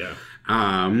 woof. Yeah.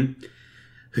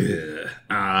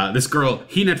 This girl,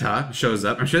 Hinata, shows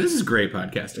up. I'm sure this is great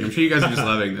podcasting. I'm sure you guys are just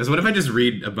loving this. What if I just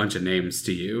read a bunch of names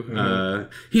to you?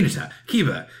 Hinata,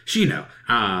 Kiba, Shino.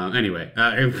 Anyway.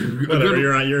 Whatever,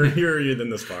 you're in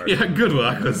this far. Yeah, good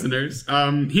luck, listeners.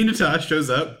 Hinata shows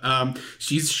up.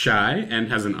 She's shy and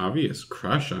has an obvious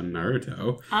crush on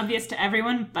Naruto. Obvious to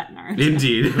everyone but Naruto.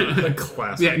 Indeed.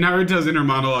 Classic. Yeah, Naruto's inner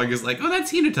monologue is like, oh,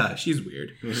 that's Hinata. She's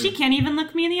weird. She can't even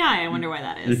look me in the eye. I wonder why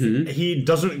that is. He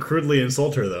doesn't crudely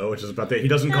insult her, though, which is about that. He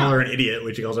doesn't call her an idiot,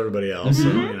 which he calls everybody else. So,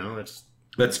 you know, it's...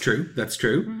 That's true. This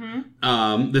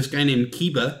guy named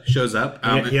Kiba shows up.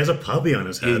 He has a puppy on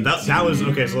his head. That was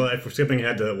okay. So if we're skipping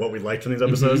ahead to what we liked from these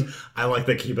episodes, I like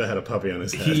that Kiba had a puppy on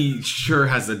his head. He sure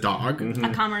has a dog.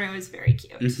 Akamaru is very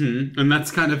cute. And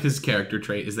that's kind of his character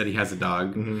trait, is that he has a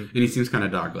dog. And he seems kind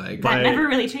of dog-like. That never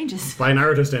really changes. By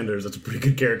Naruto standards, that's a pretty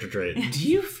good character trait. Do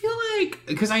you feel like...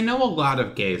 Because I know a lot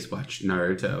of gays watch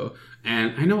Naruto,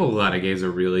 and I know a lot of gays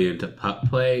are really into pup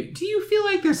play. Do you feel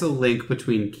like there's a link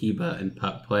between Kiba and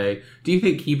pup play? Do you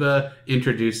think Kiba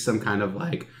introduced some kind of,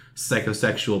 like,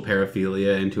 psychosexual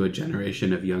paraphilia into a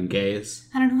generation of young gays?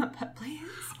 I don't know what pup play is.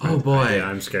 Oh, boy.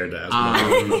 I'm scared to ask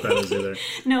what that is either.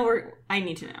 No, I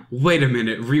need to know. Wait a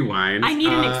minute, rewind. I need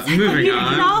an moving encyclopedic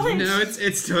on. knowledge. No,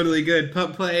 it's totally good.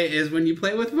 Pup play is when you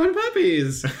play with fun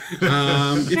puppies. It's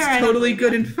I don't totally believe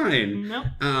good that. and fine.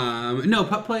 Nope. No,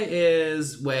 pup play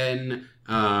is when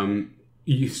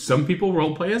some people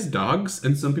roleplay as dogs,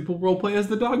 and some people roleplay as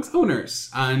the dog's owners.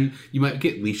 And you might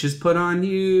get leashes put on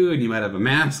you, and you might have a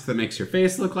mask that makes your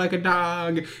face look like a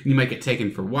dog, and you might get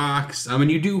taken for walks.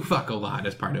 And you do fuck a lot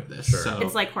as part of this. Sure. So,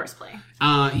 It's like horseplay.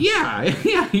 yeah,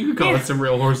 you could call it some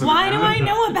real horse. Why do I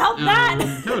know about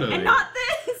that? Totally. And not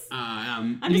this?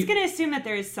 I'm just you- going to assume that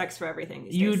there is sex for everything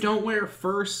these You days. don't wear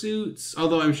fursuits,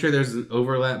 although I'm sure there's an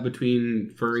overlap between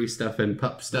furry stuff and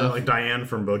pup stuff. Like Diane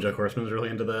from BoJack Horseman is really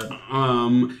into that.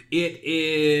 It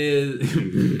is...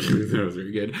 that was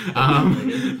very good.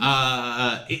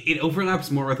 It overlaps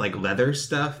more with, like, leather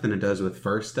stuff than it does with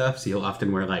fur stuff, so you'll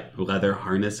often wear, like, leather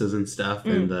harnesses and stuff,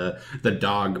 and the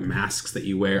dog masks that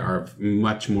you wear are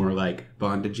much more, like,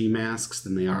 bondagey masks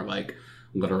than they are, like,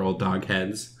 literal dog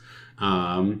heads.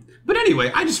 But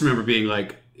anyway, I just remember being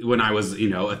like, when I was, a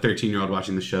 13-year-old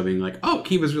watching the show, being like, oh,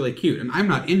 Kiba's really cute. And I'm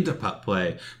not into pup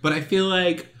play, but I feel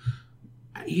like,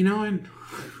 I know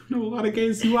a lot of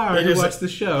gays who are who watch the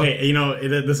show. Hey,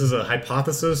 this is a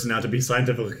hypothesis. Now, to be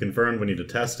scientifically confirmed, we need to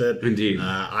test it. Indeed.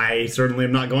 I certainly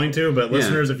am not going to, but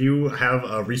listeners, if you have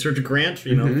a research grant,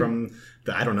 from...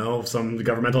 some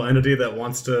governmental entity that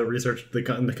wants to research the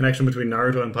connection between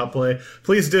Naruto and pup play,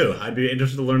 please do. I'd be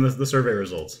interested to learn the survey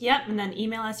results. Yep, and then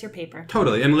email us your paper.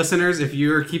 Totally. And listeners, if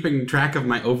you're keeping track of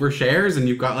my overshares and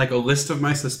you've got like a list of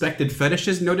my suspected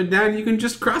fetishes noted down, you can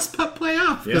just cross pup play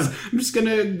off. Because I'm just going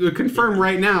to confirm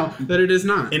right now that it is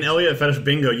not. In Elliott Fetish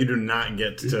Bingo, you do not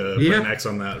get to put an X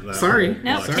on that. Sorry.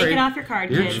 Nope, take it off your card,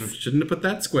 kids. Shouldn't have put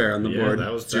that square on the board.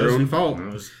 It's your own fault.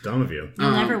 That was dumb of you. You'll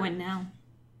never win now.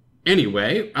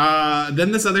 Anyway,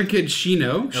 then this other kid,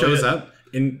 Shino, shows up.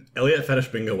 In Elliott Fetish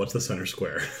Bingo, what's the center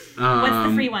square? What's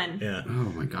the free one? Yeah.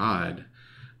 Oh my god.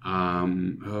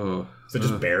 Is it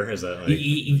just bear? Is that like...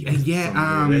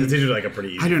 Yeah, it's usually like a pretty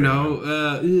easy... I don't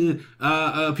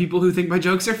know. People who think my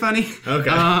jokes are funny. Okay.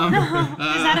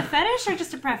 Is that a fetish or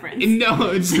just a preference? No,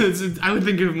 it's I would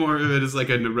think of more of it as like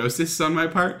a neurosis on my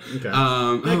part. Okay.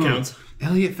 That counts.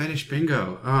 Elliott Fetish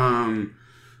Bingo.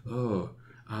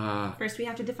 First, we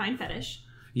have to define fetish.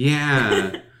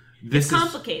 Yeah. It's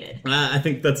complicated. I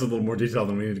think that's a little more detail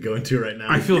than we need to go into right now.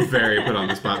 I feel very put on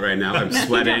the spot right now. I'm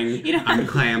sweating. I'm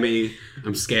clammy.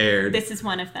 I'm scared. This is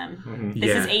one of them.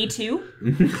 This is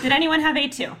A2. Did anyone have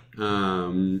A2?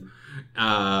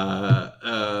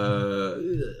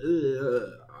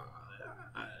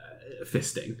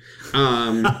 Fisting.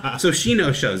 So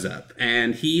Shino shows up,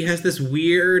 and he has this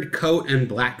weird coat and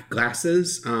black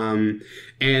glasses,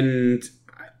 and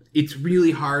it's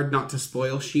really hard not to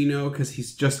spoil Shino because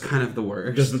he's just kind of the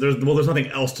worst. There's nothing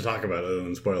else to talk about other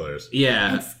than spoilers.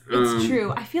 Yeah, it's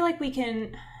true. I feel like we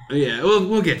can. Yeah,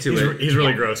 we'll get to it. He's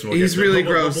really gross. And he's really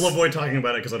gross. We'll avoid talking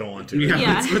about it because I don't want to.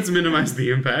 Yeah. Let's minimize the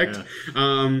impact.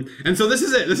 Yeah. And so this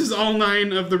is it. This is all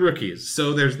 9 of the rookies.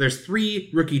 So there's 3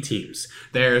 rookie teams.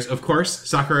 There's, of course,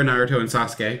 Sakura, Naruto, and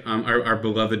Sasuke, our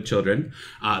beloved children.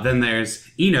 Then there's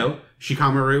Ino,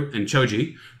 Shikamaru, and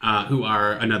Choji, who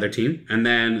are another team. And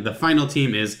then the final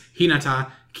team is Hinata,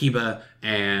 Kiba,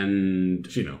 and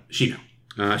Shino.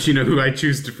 Shino, who I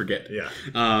choose to forget. Yeah.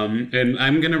 And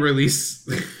I'm going to release...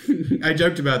 I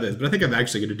joked about this, but I think I'm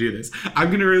actually going to do this. I'm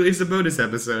going to release a bonus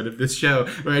episode of this show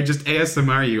where I just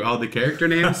ASMR you all the character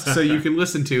names so you can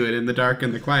listen to it in the dark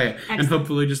and the quiet. Excellent. And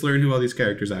hopefully just learn who all these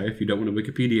characters are if you don't want to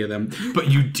Wikipedia them. But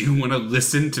you do want to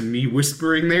listen to me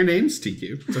whispering their names to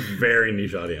you. It's a very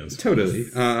niche audience. Totally.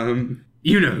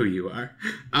 You know who you are.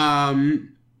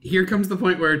 Here comes the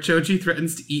point where Choji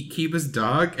threatens to eat Kiba's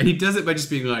dog, and he does it by just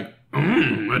being like,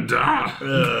 a dog.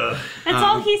 That's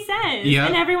all he says. Yep.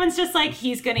 And everyone's just like,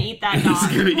 he's going to eat that dog.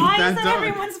 Why is that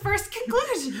everyone's first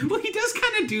conclusion? Well, he does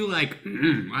kind of do like,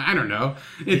 I don't know.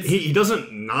 He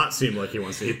doesn't not seem like he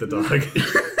wants to eat the dog.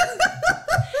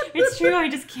 It's true, I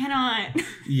just cannot.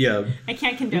 Yeah. I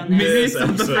can't condone this. Maybe it's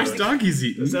not the first dog he's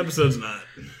eaten. This episode's not.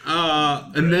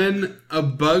 And then a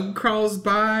bug crawls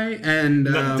by, and...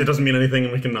 it doesn't mean anything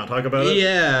and we can not talk about it?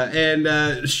 Yeah, and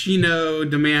Shino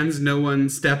demands no one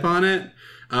step on it.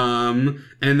 And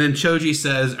then Choji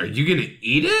says, "Are you gonna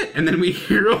eat it?" And then we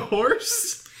hear a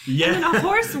horse. Yeah. And then a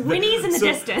horse whinnies in the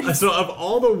distance. So of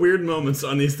all the weird moments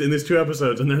in these 2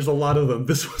 episodes, and there's a lot of them,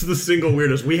 this was the single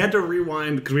weirdest. We had to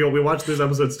rewind, because we watched these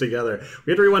episodes together.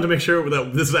 We had to rewind to make sure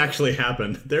that this actually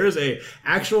happened. There is a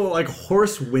actual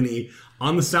horse whinny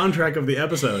on the soundtrack of the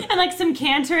episode. And some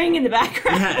cantering in the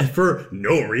background. Yeah, for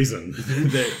no reason.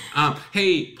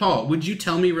 Hey, Paul, would you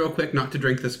tell me real quick not to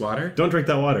drink this water? Don't drink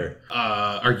that water.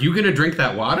 Are you gonna drink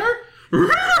that water?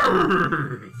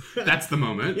 That's the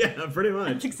moment. Yeah, pretty much.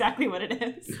 That's exactly what it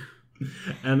is.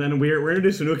 And then we're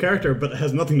introduced to a new character, but it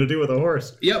has nothing to do with a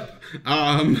horse. Yep.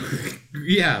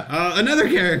 Another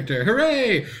character.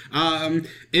 Hooray!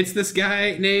 It's this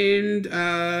guy named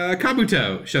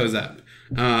Kabuto shows up.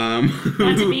 Not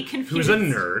to be confused. Who's a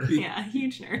nerd. Yeah,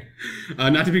 huge nerd.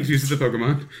 Not to be confused with the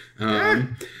Pokemon.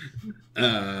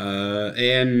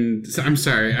 And so, I'm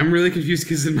sorry, I'm really confused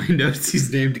because in my notes he's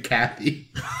named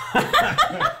Kathy.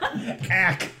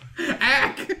 Ack.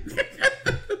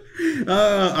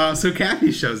 So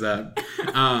Kathy shows up,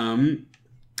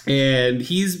 and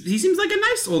he seems like a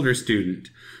nice older student,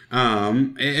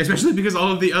 especially because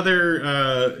all of the other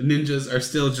ninjas are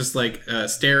still just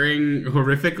staring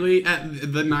horrifically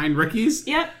at the 9 rookies.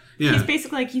 Yep. Yeah. He's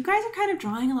basically like, you guys are kind of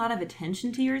drawing a lot of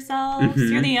attention to yourselves.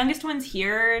 Mm-hmm. You're the youngest ones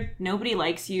here. Nobody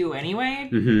likes you anyway.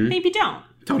 Mm-hmm. Maybe don't.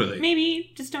 Totally.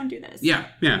 Maybe just don't do this. Yeah,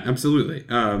 absolutely.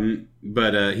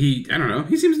 But I don't know.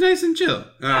 He seems nice and chill.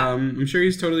 I'm sure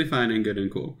he's totally fine and good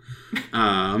and cool.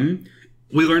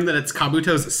 We learned that it's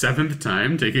Kabuto's 7th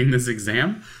time taking this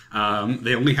exam.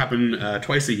 They only happen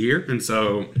twice a year, and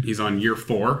so he's on year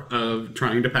 4 of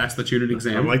trying to pass the Chunin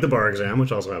exam. Unlike the bar exam,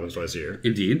 which also happens twice a year.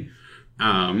 Indeed.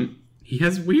 He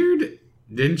has weird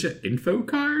ninja info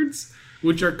cards,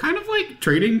 which are kind of like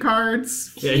trading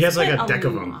cards. Yeah, he has a deck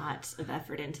of them. A lot of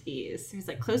effort into these. There's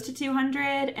close to 200,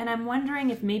 and I'm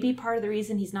wondering if maybe part of the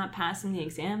reason he's not passing the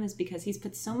exam is because he's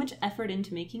put so much effort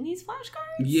into making these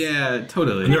flashcards. Yeah,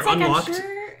 totally. And they're unlocked.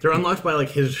 They're unlocked by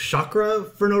his chakra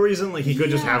for no reason. He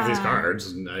could just have these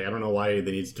cards. And I don't know why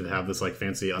they need to have this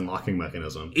fancy unlocking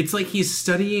mechanism. It's like he's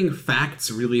studying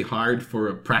facts really hard for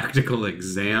a practical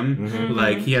exam.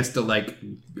 Mm-hmm. He has to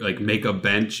make a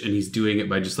bench, and he's doing it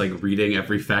by just reading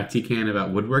every fact he can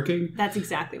about woodworking. That's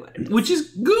exactly what it is. Which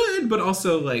is good, but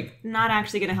also not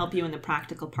actually going to help you in the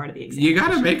practical part of the exam. You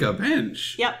gotta make a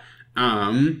bench. Yep.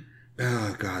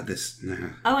 Oh god, this.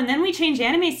 Oh, and then we change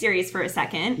anime series for a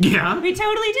second. Yeah, we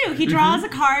totally do. He draws a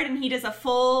card and he does a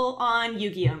full-on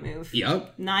Yu-Gi-Oh move.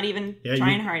 Yep. Not even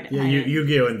trying hard. Yeah,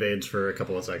 Yu-Gi-Oh invades for a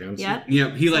couple of seconds. Yep.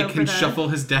 He can shuffle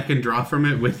his deck and draw from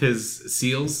it with his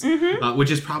seals,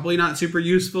 which is probably not super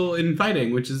useful in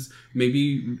fighting, which is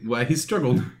maybe why he's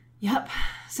struggled. Yep.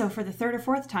 So for the third or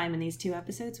fourth time in these 2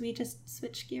 episodes, we just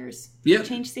switch gears. Yep.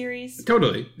 Change series.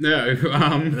 Totally. Yeah.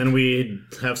 And then we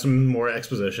have some more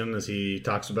exposition as he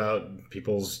talks about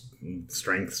people's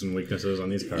strengths and weaknesses on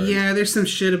these cards. Yeah, there's some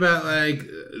shit about, like,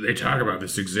 they talk about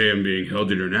this exam being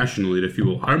held internationally to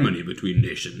fuel harmony between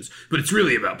nations, but it's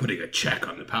really about putting a check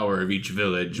on the power of each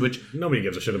village, which... Nobody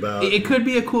gives a shit about. It could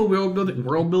be a cool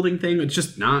world-building thing, it's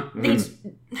just not. They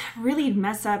really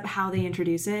mess up how they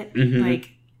introduce it. Like...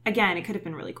 Again, it could have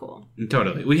been really cool.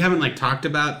 Totally. We haven't, like, talked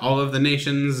about all of the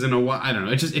nations in a while. I don't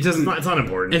know. It doesn't... It's not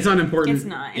important. It's not important. It's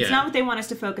not. It's not what they want us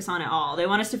to focus on at all. They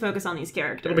want us to focus on these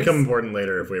characters. It'll become important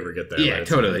later if we ever get there. Yeah, right?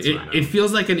 totally. It's It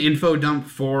feels like an info dump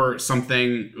for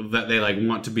something that they, like,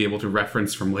 want to be able to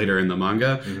reference from later in the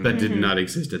manga that did not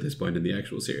exist at this point in the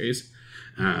actual series.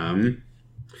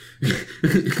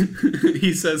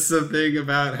 He says something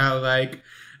about how, like...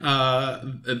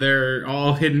 they're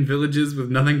all hidden villages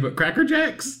with nothing but Cracker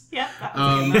Jacks. Yep. That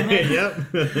was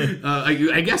Yep.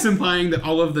 I guess implying that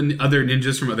all of the other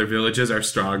ninjas from other villages are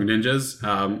strong ninjas,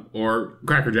 or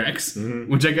Cracker Jacks,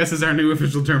 which I guess is our new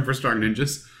official term for strong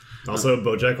ninjas. Also,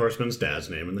 BoJack Horseman's dad's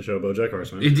name in the show, BoJack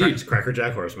Horseman. Indeed. Cracker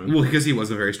Jack Horseman. Well, because he was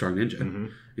a very strong ninja.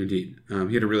 Indeed.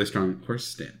 He had a really strong horse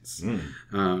stance.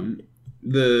 Was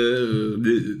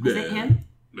it him?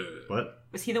 What?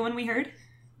 Was he the one we heard?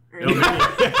 Oh,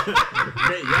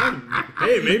 maybe.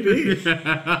 Hey, maybe.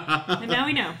 And now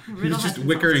we know. He's just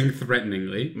wickering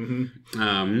threateningly.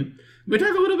 We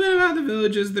talk a little bit about the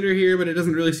villages that are here, but it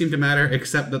doesn't really seem to matter,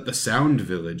 except that the Sound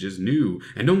Village is new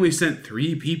and only sent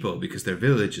 3 people because their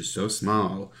village is so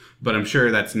small. But I'm sure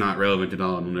that's not relevant at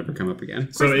all and will never come up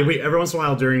again. So every once in a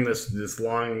while during this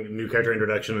long new character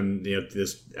introduction and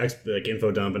this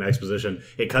info dump and exposition,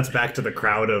 it cuts back to the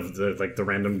crowd of the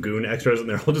random goon extras,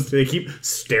 and they keep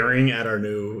staring at our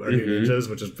new ninjas,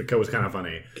 which was kind of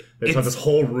funny. They have this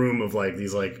whole room of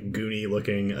these goony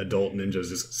looking adult ninjas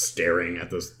just staring at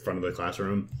the front of the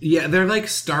classroom. Yeah, they're like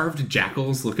starved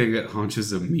jackals looking at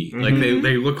haunches of meat. Like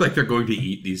they look like they're going to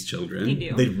eat these children. They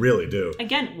do. They really do.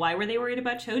 Again, why were they worried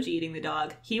about Choji eating the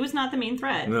dog? He was not the main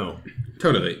threat. No.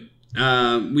 Totally.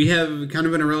 We have kind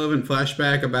of an irrelevant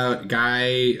flashback about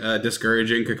Guy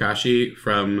discouraging Kakashi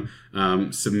from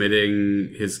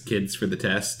submitting his kids for the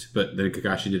test, but then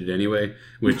Kakashi did it anyway,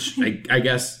 which I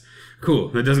guess... Cool.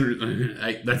 That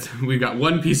doesn't. We've got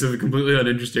one piece of completely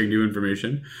uninteresting new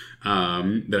information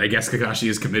that I guess Kakashi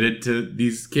is committed to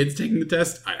these kids taking the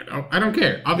test. I don't know. I don't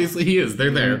care. Obviously, he is.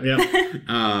 They're there. Yeah.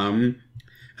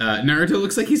 Naruto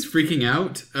looks like he's freaking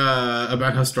out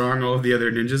about how strong all of the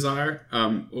other ninjas are,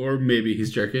 or maybe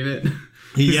he's jerking it.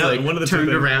 He's one of the turned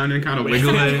around and kind of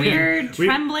wiggling. Weird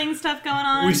trembling stuff going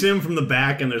on. We see him from the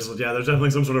back, and there's definitely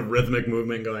some sort of rhythmic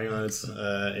movement going on. It's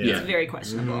very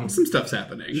questionable. Some stuff's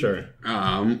happening. Sure.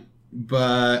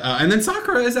 But and then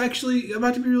Sakura is actually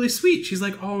about to be really sweet. She's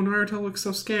like, "Oh, Naruto looks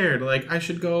so scared. Like I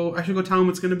should go tell him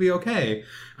it's going to be okay."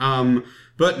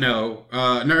 But no,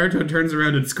 Naruto turns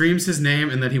around and screams his name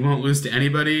and that he won't lose to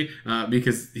anybody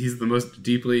because he's the most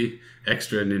deeply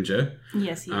extra ninja.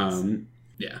 Yes, he is.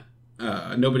 Yeah.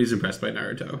 Nobody's impressed by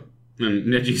Naruto. And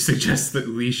Neji suggests that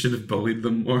Lee should have bullied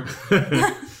them more.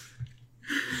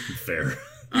 Fair.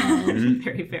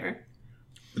 Very fair.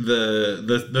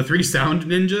 The 3 sound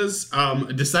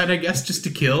ninjas decide, I guess, just to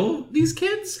kill these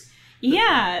kids?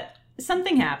 Yeah.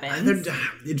 Something happens.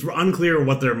 It's unclear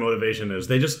what their motivation is.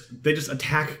 They just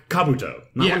attack Kabuto.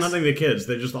 Nothing the kids.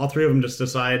 They just all 3 of them just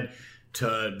decide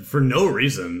to, for no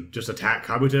reason, just attack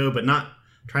Kabuto, but not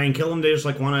try and kill him. They just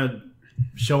want to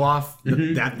show off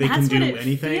that they can do anything.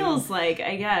 That's what it feels like,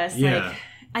 I guess. Yeah. Like,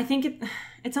 I think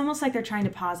it's almost like they're trying to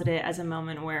posit it as a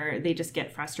moment where they just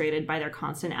get frustrated by their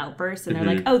constant outbursts, and they're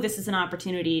like, "Oh, this is an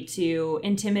opportunity to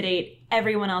intimidate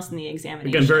everyone else in the examination."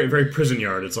 Again, very, very prison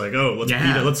yard. It's like, oh,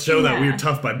 let's show that we're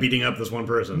tough by beating up this one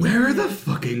person. Where are the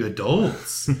fucking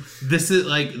adults? This is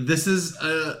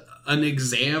an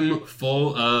exam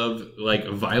full of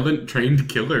violent trained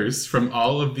killers from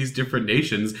all of these different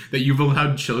nations that you've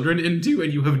allowed children into,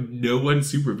 and you have no one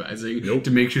supervising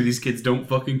to make sure these kids don't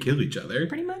fucking kill each other.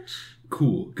 Pretty much.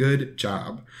 Cool. Good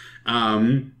job.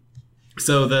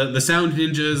 So the sound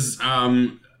ninjas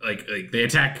they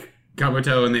attack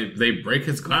Kabuto and they break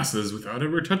his glasses without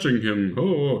ever touching him.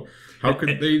 Oh. How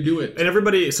could they do it? And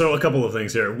everybody, so a couple of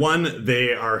things here. One,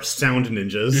 they are sound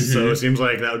ninjas, so it seems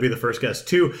like that would be the first guess.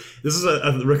 Two, this is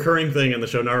a recurring thing in the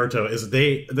show Naruto, is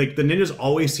the ninjas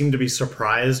always seem to be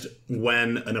surprised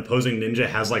when an opposing ninja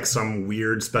has like some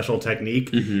weird special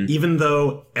technique, even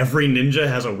though every ninja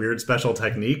has a weird special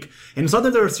technique. And it's not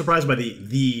that they're surprised by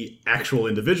the actual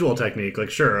individual technique, like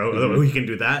sure, he can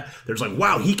do that. They're just like,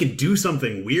 wow, he can do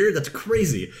something weird? That's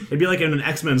crazy. It'd be like in an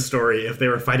X-Men story if they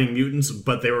were fighting mutants,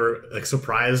 but they were like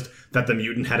surprised that the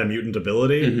mutant had a mutant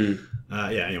ability.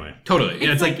 Anyway. Totally.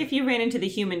 It's like if you ran into the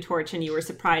Human Torch and you were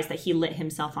surprised that he lit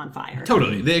himself on fire.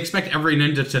 Totally. They expect every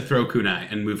ninja to throw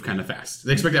kunai and move kind of fast.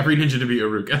 They expect every ninja to be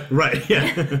Iruka. Right,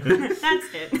 yeah. That's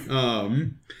it.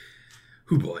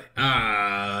 Oh boy.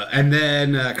 And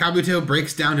then Kabuto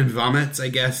breaks down and vomits, I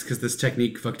guess, because this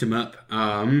technique fucked him up.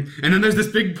 And then there's this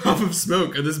big puff of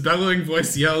smoke, and this bellowing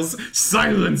voice yells,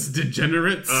 "Silence,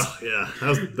 degenerates!" Oh, yeah.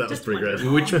 That was pretty great.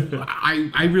 Which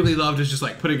I really loved, is just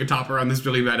like putting a topper on this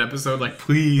really bad episode. Like,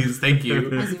 please, thank you.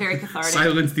 It was very cathartic.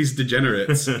 Silence these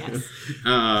degenerates. Yes.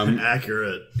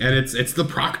 Accurate. And it's the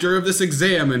proctor of this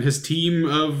exam and his team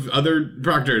of other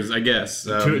proctors, I guess.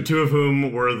 Two of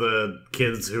whom were the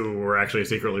kids who were actually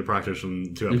secretly proctors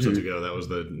from 2 episodes ago. That was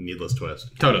the needless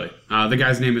twist. Totally. The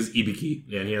guy's name is Ibiki.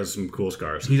 Yeah, and he has some cool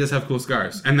scars. He does have cool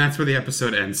scars. And that's where the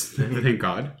episode ends. Thank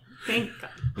God. Thank God.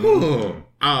 Oh.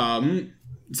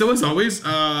 So as always,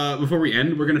 before we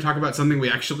end, we're going to talk about something we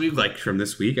actually liked from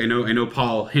this week. I know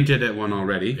Paul hinted at one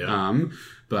already. Yeah.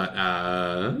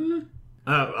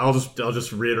 I'll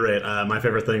just reiterate. My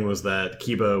favorite thing was that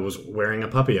Kiba was wearing a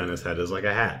puppy on his head. It was like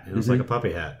a hat. It was like a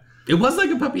puppy hat. It was like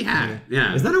a puppy hat.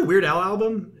 Yeah. Is that a Weird Al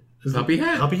album? Puppy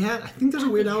Hat? Puppy Hat? I think there's a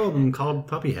Weird Al album called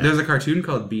Puppy Hat. There's a cartoon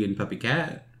called Bee and Puppy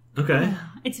Cat. Okay.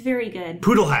 It's very good.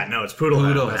 Poodle Hat. No, it's Poodle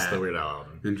Hat. Poodle That's Hat. the Weird Al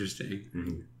album.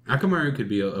 Interesting. Akamaru could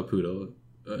be a poodle.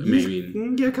 Maybe.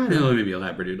 Yeah, kind of. Maybe a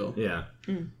labradoodle. Yeah.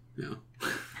 No.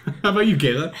 How about you,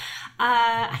 Kayla?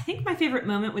 I think my favorite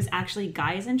moment was actually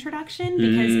Guy's introduction,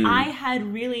 because I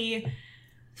had really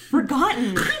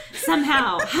forgotten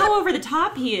somehow how over the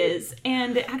top he is,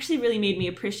 and it actually really made me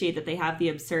appreciate that they have the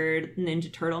absurd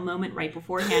Ninja Turtle moment right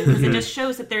beforehand, because it just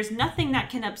shows that there's nothing that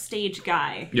can upstage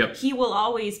Guy. Yep. He will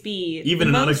always be even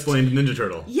an unexplained Ninja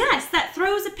Turtle. Yes, that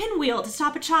throws a pinwheel to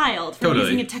stop a child from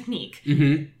using a technique.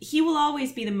 He will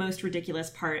always be the most ridiculous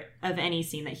part of any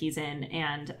scene that he's in,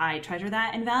 and I treasure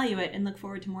that and value it and look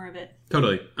forward to more of it.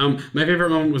 Totally. My favorite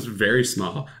moment was very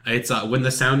small. It's when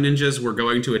the sound ninjas were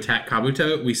going to attack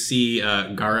Kabuto, we see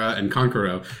Gaara and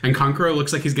Kankuro. And Kankuro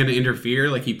looks like he's going to interfere,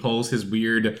 like he pulls his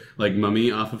weird like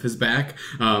mummy off of his back.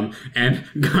 And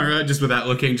Gaara, just without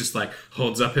looking, just like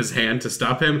holds up his hand to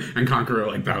stop him, and Kankuro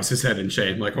like bows his head in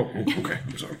shame, like, oh okay,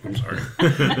 I'm sorry.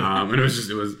 And it was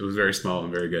very small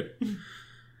and very good.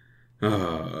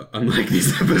 Unlike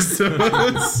these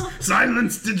episodes.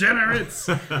 Silence, degenerates!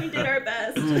 We did our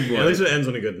best. Oh, boy. At least it ends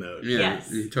on a good note. Yeah,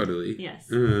 Yes. Totally. Yes.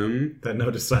 That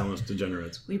note is silence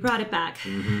degenerates. We brought it back.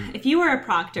 If you were a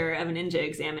proctor of a ninja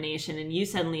examination and you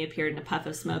suddenly appeared in a puff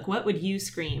of smoke, what would you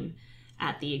scream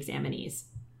at the examinees?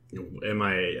 Am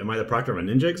I the proctor of a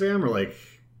ninja exam, or like?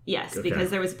 Yes, Okay.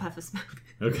 because there was a puff of smoke.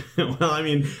 Okay. Well, I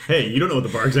mean, hey, you don't know what the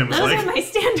bar exam was Those like. are my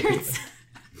standards.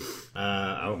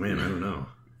 Oh man, I don't know.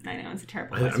 I know, it's a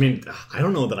terrible I question. mean, I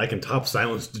don't know that I can top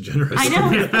silence degenerates. I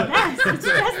know, it's the best. It's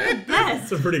just the That's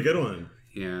best. a pretty good one.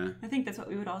 Yeah. I think that's what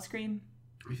we would all scream.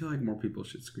 I feel like more people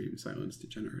should scream silence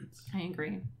degenerates. I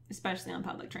agree, especially on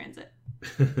public transit.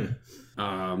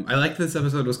 I like this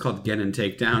episode was called Genin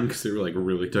Takedown because it like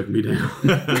really took me down.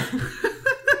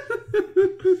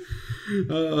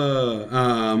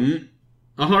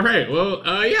 All right. Well,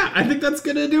 yeah, I think that's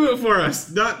gonna do it for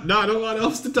us. Not a lot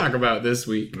else to talk about this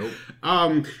week. Nope.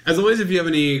 As always, if you have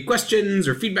any questions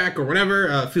or feedback or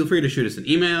whatever, feel free to shoot us an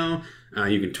email.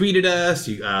 You can tweet at us.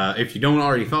 If you don't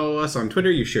already follow us on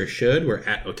Twitter, you sure should. We're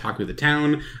at Otaku the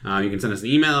Town. You can send us an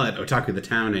email at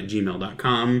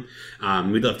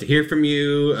otakuthetown@gmail.com. We'd love to hear from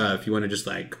you. If you want to just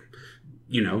like,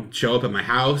 show up at my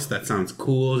house, that sounds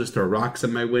cool. Just throw rocks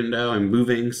at my window. I'm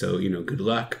moving, so, good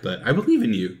luck. But I believe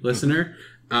in you, listener.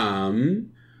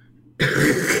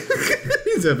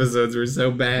 These episodes were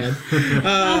so bad.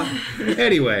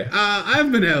 Anyway,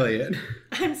 I've been Elliott.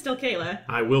 I'm still Kayla.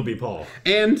 I will be Paul.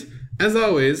 And, as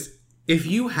always, if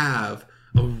you have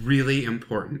a really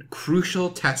important, crucial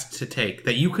test to take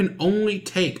that you can only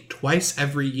take twice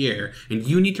every year and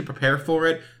you need to prepare for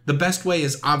it, the best way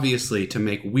is obviously to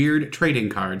make weird trading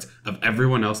cards of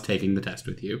everyone else taking the test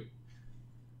with you.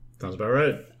 Sounds about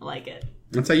right. I like it.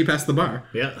 That's how you pass the bar.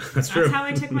 Yeah, that's true. That's how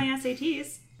I took my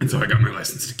SATs. That's how I got my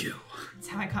license to kill. That's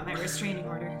how I got my restraining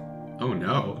order. Oh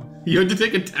no. You had to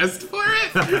take a test for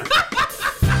it?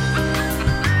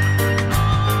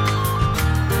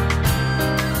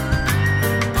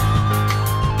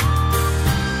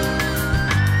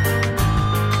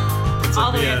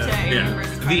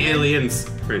 The Aliens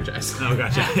franchise. Oh,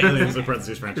 gotcha. Aliens, the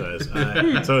parentheses franchise.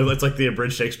 So it's like the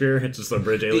abridged Shakespeare. It's just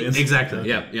abridged Aliens. Exactly.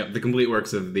 Yeah. The complete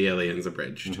works of the Aliens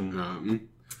abridged.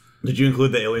 Did you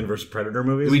include the Alien vs. Predator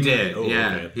movies? We did.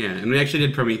 Yeah. And we actually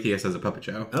did Prometheus as a puppet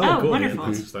show. Oh, cool. Wonderful.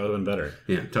 Yeah, that would have been better.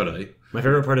 Yeah, totally. My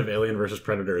favorite part of Alien vs.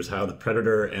 Predator is how the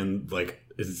Predator and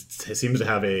seems to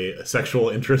have a sexual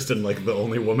interest in the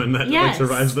only woman that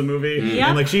survives the movie,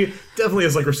 and she definitely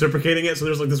is reciprocating it. So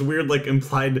there's this weird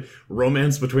implied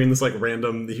romance between this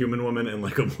random human woman and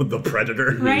the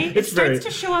Predator. Right? It starts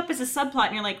to show up as a subplot,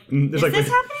 and you're like, is this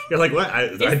happening? You're like, what?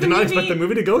 I did not expect the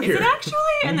movie to go here. Is it actually?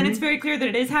 And then it's very clear that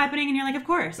it is happening, and you're like, of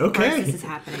course this is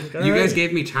happening. You guys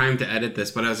gave me time to edit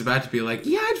this, but I was about to be like,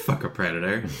 yeah, I'd fuck a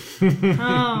Predator.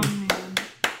 Oh.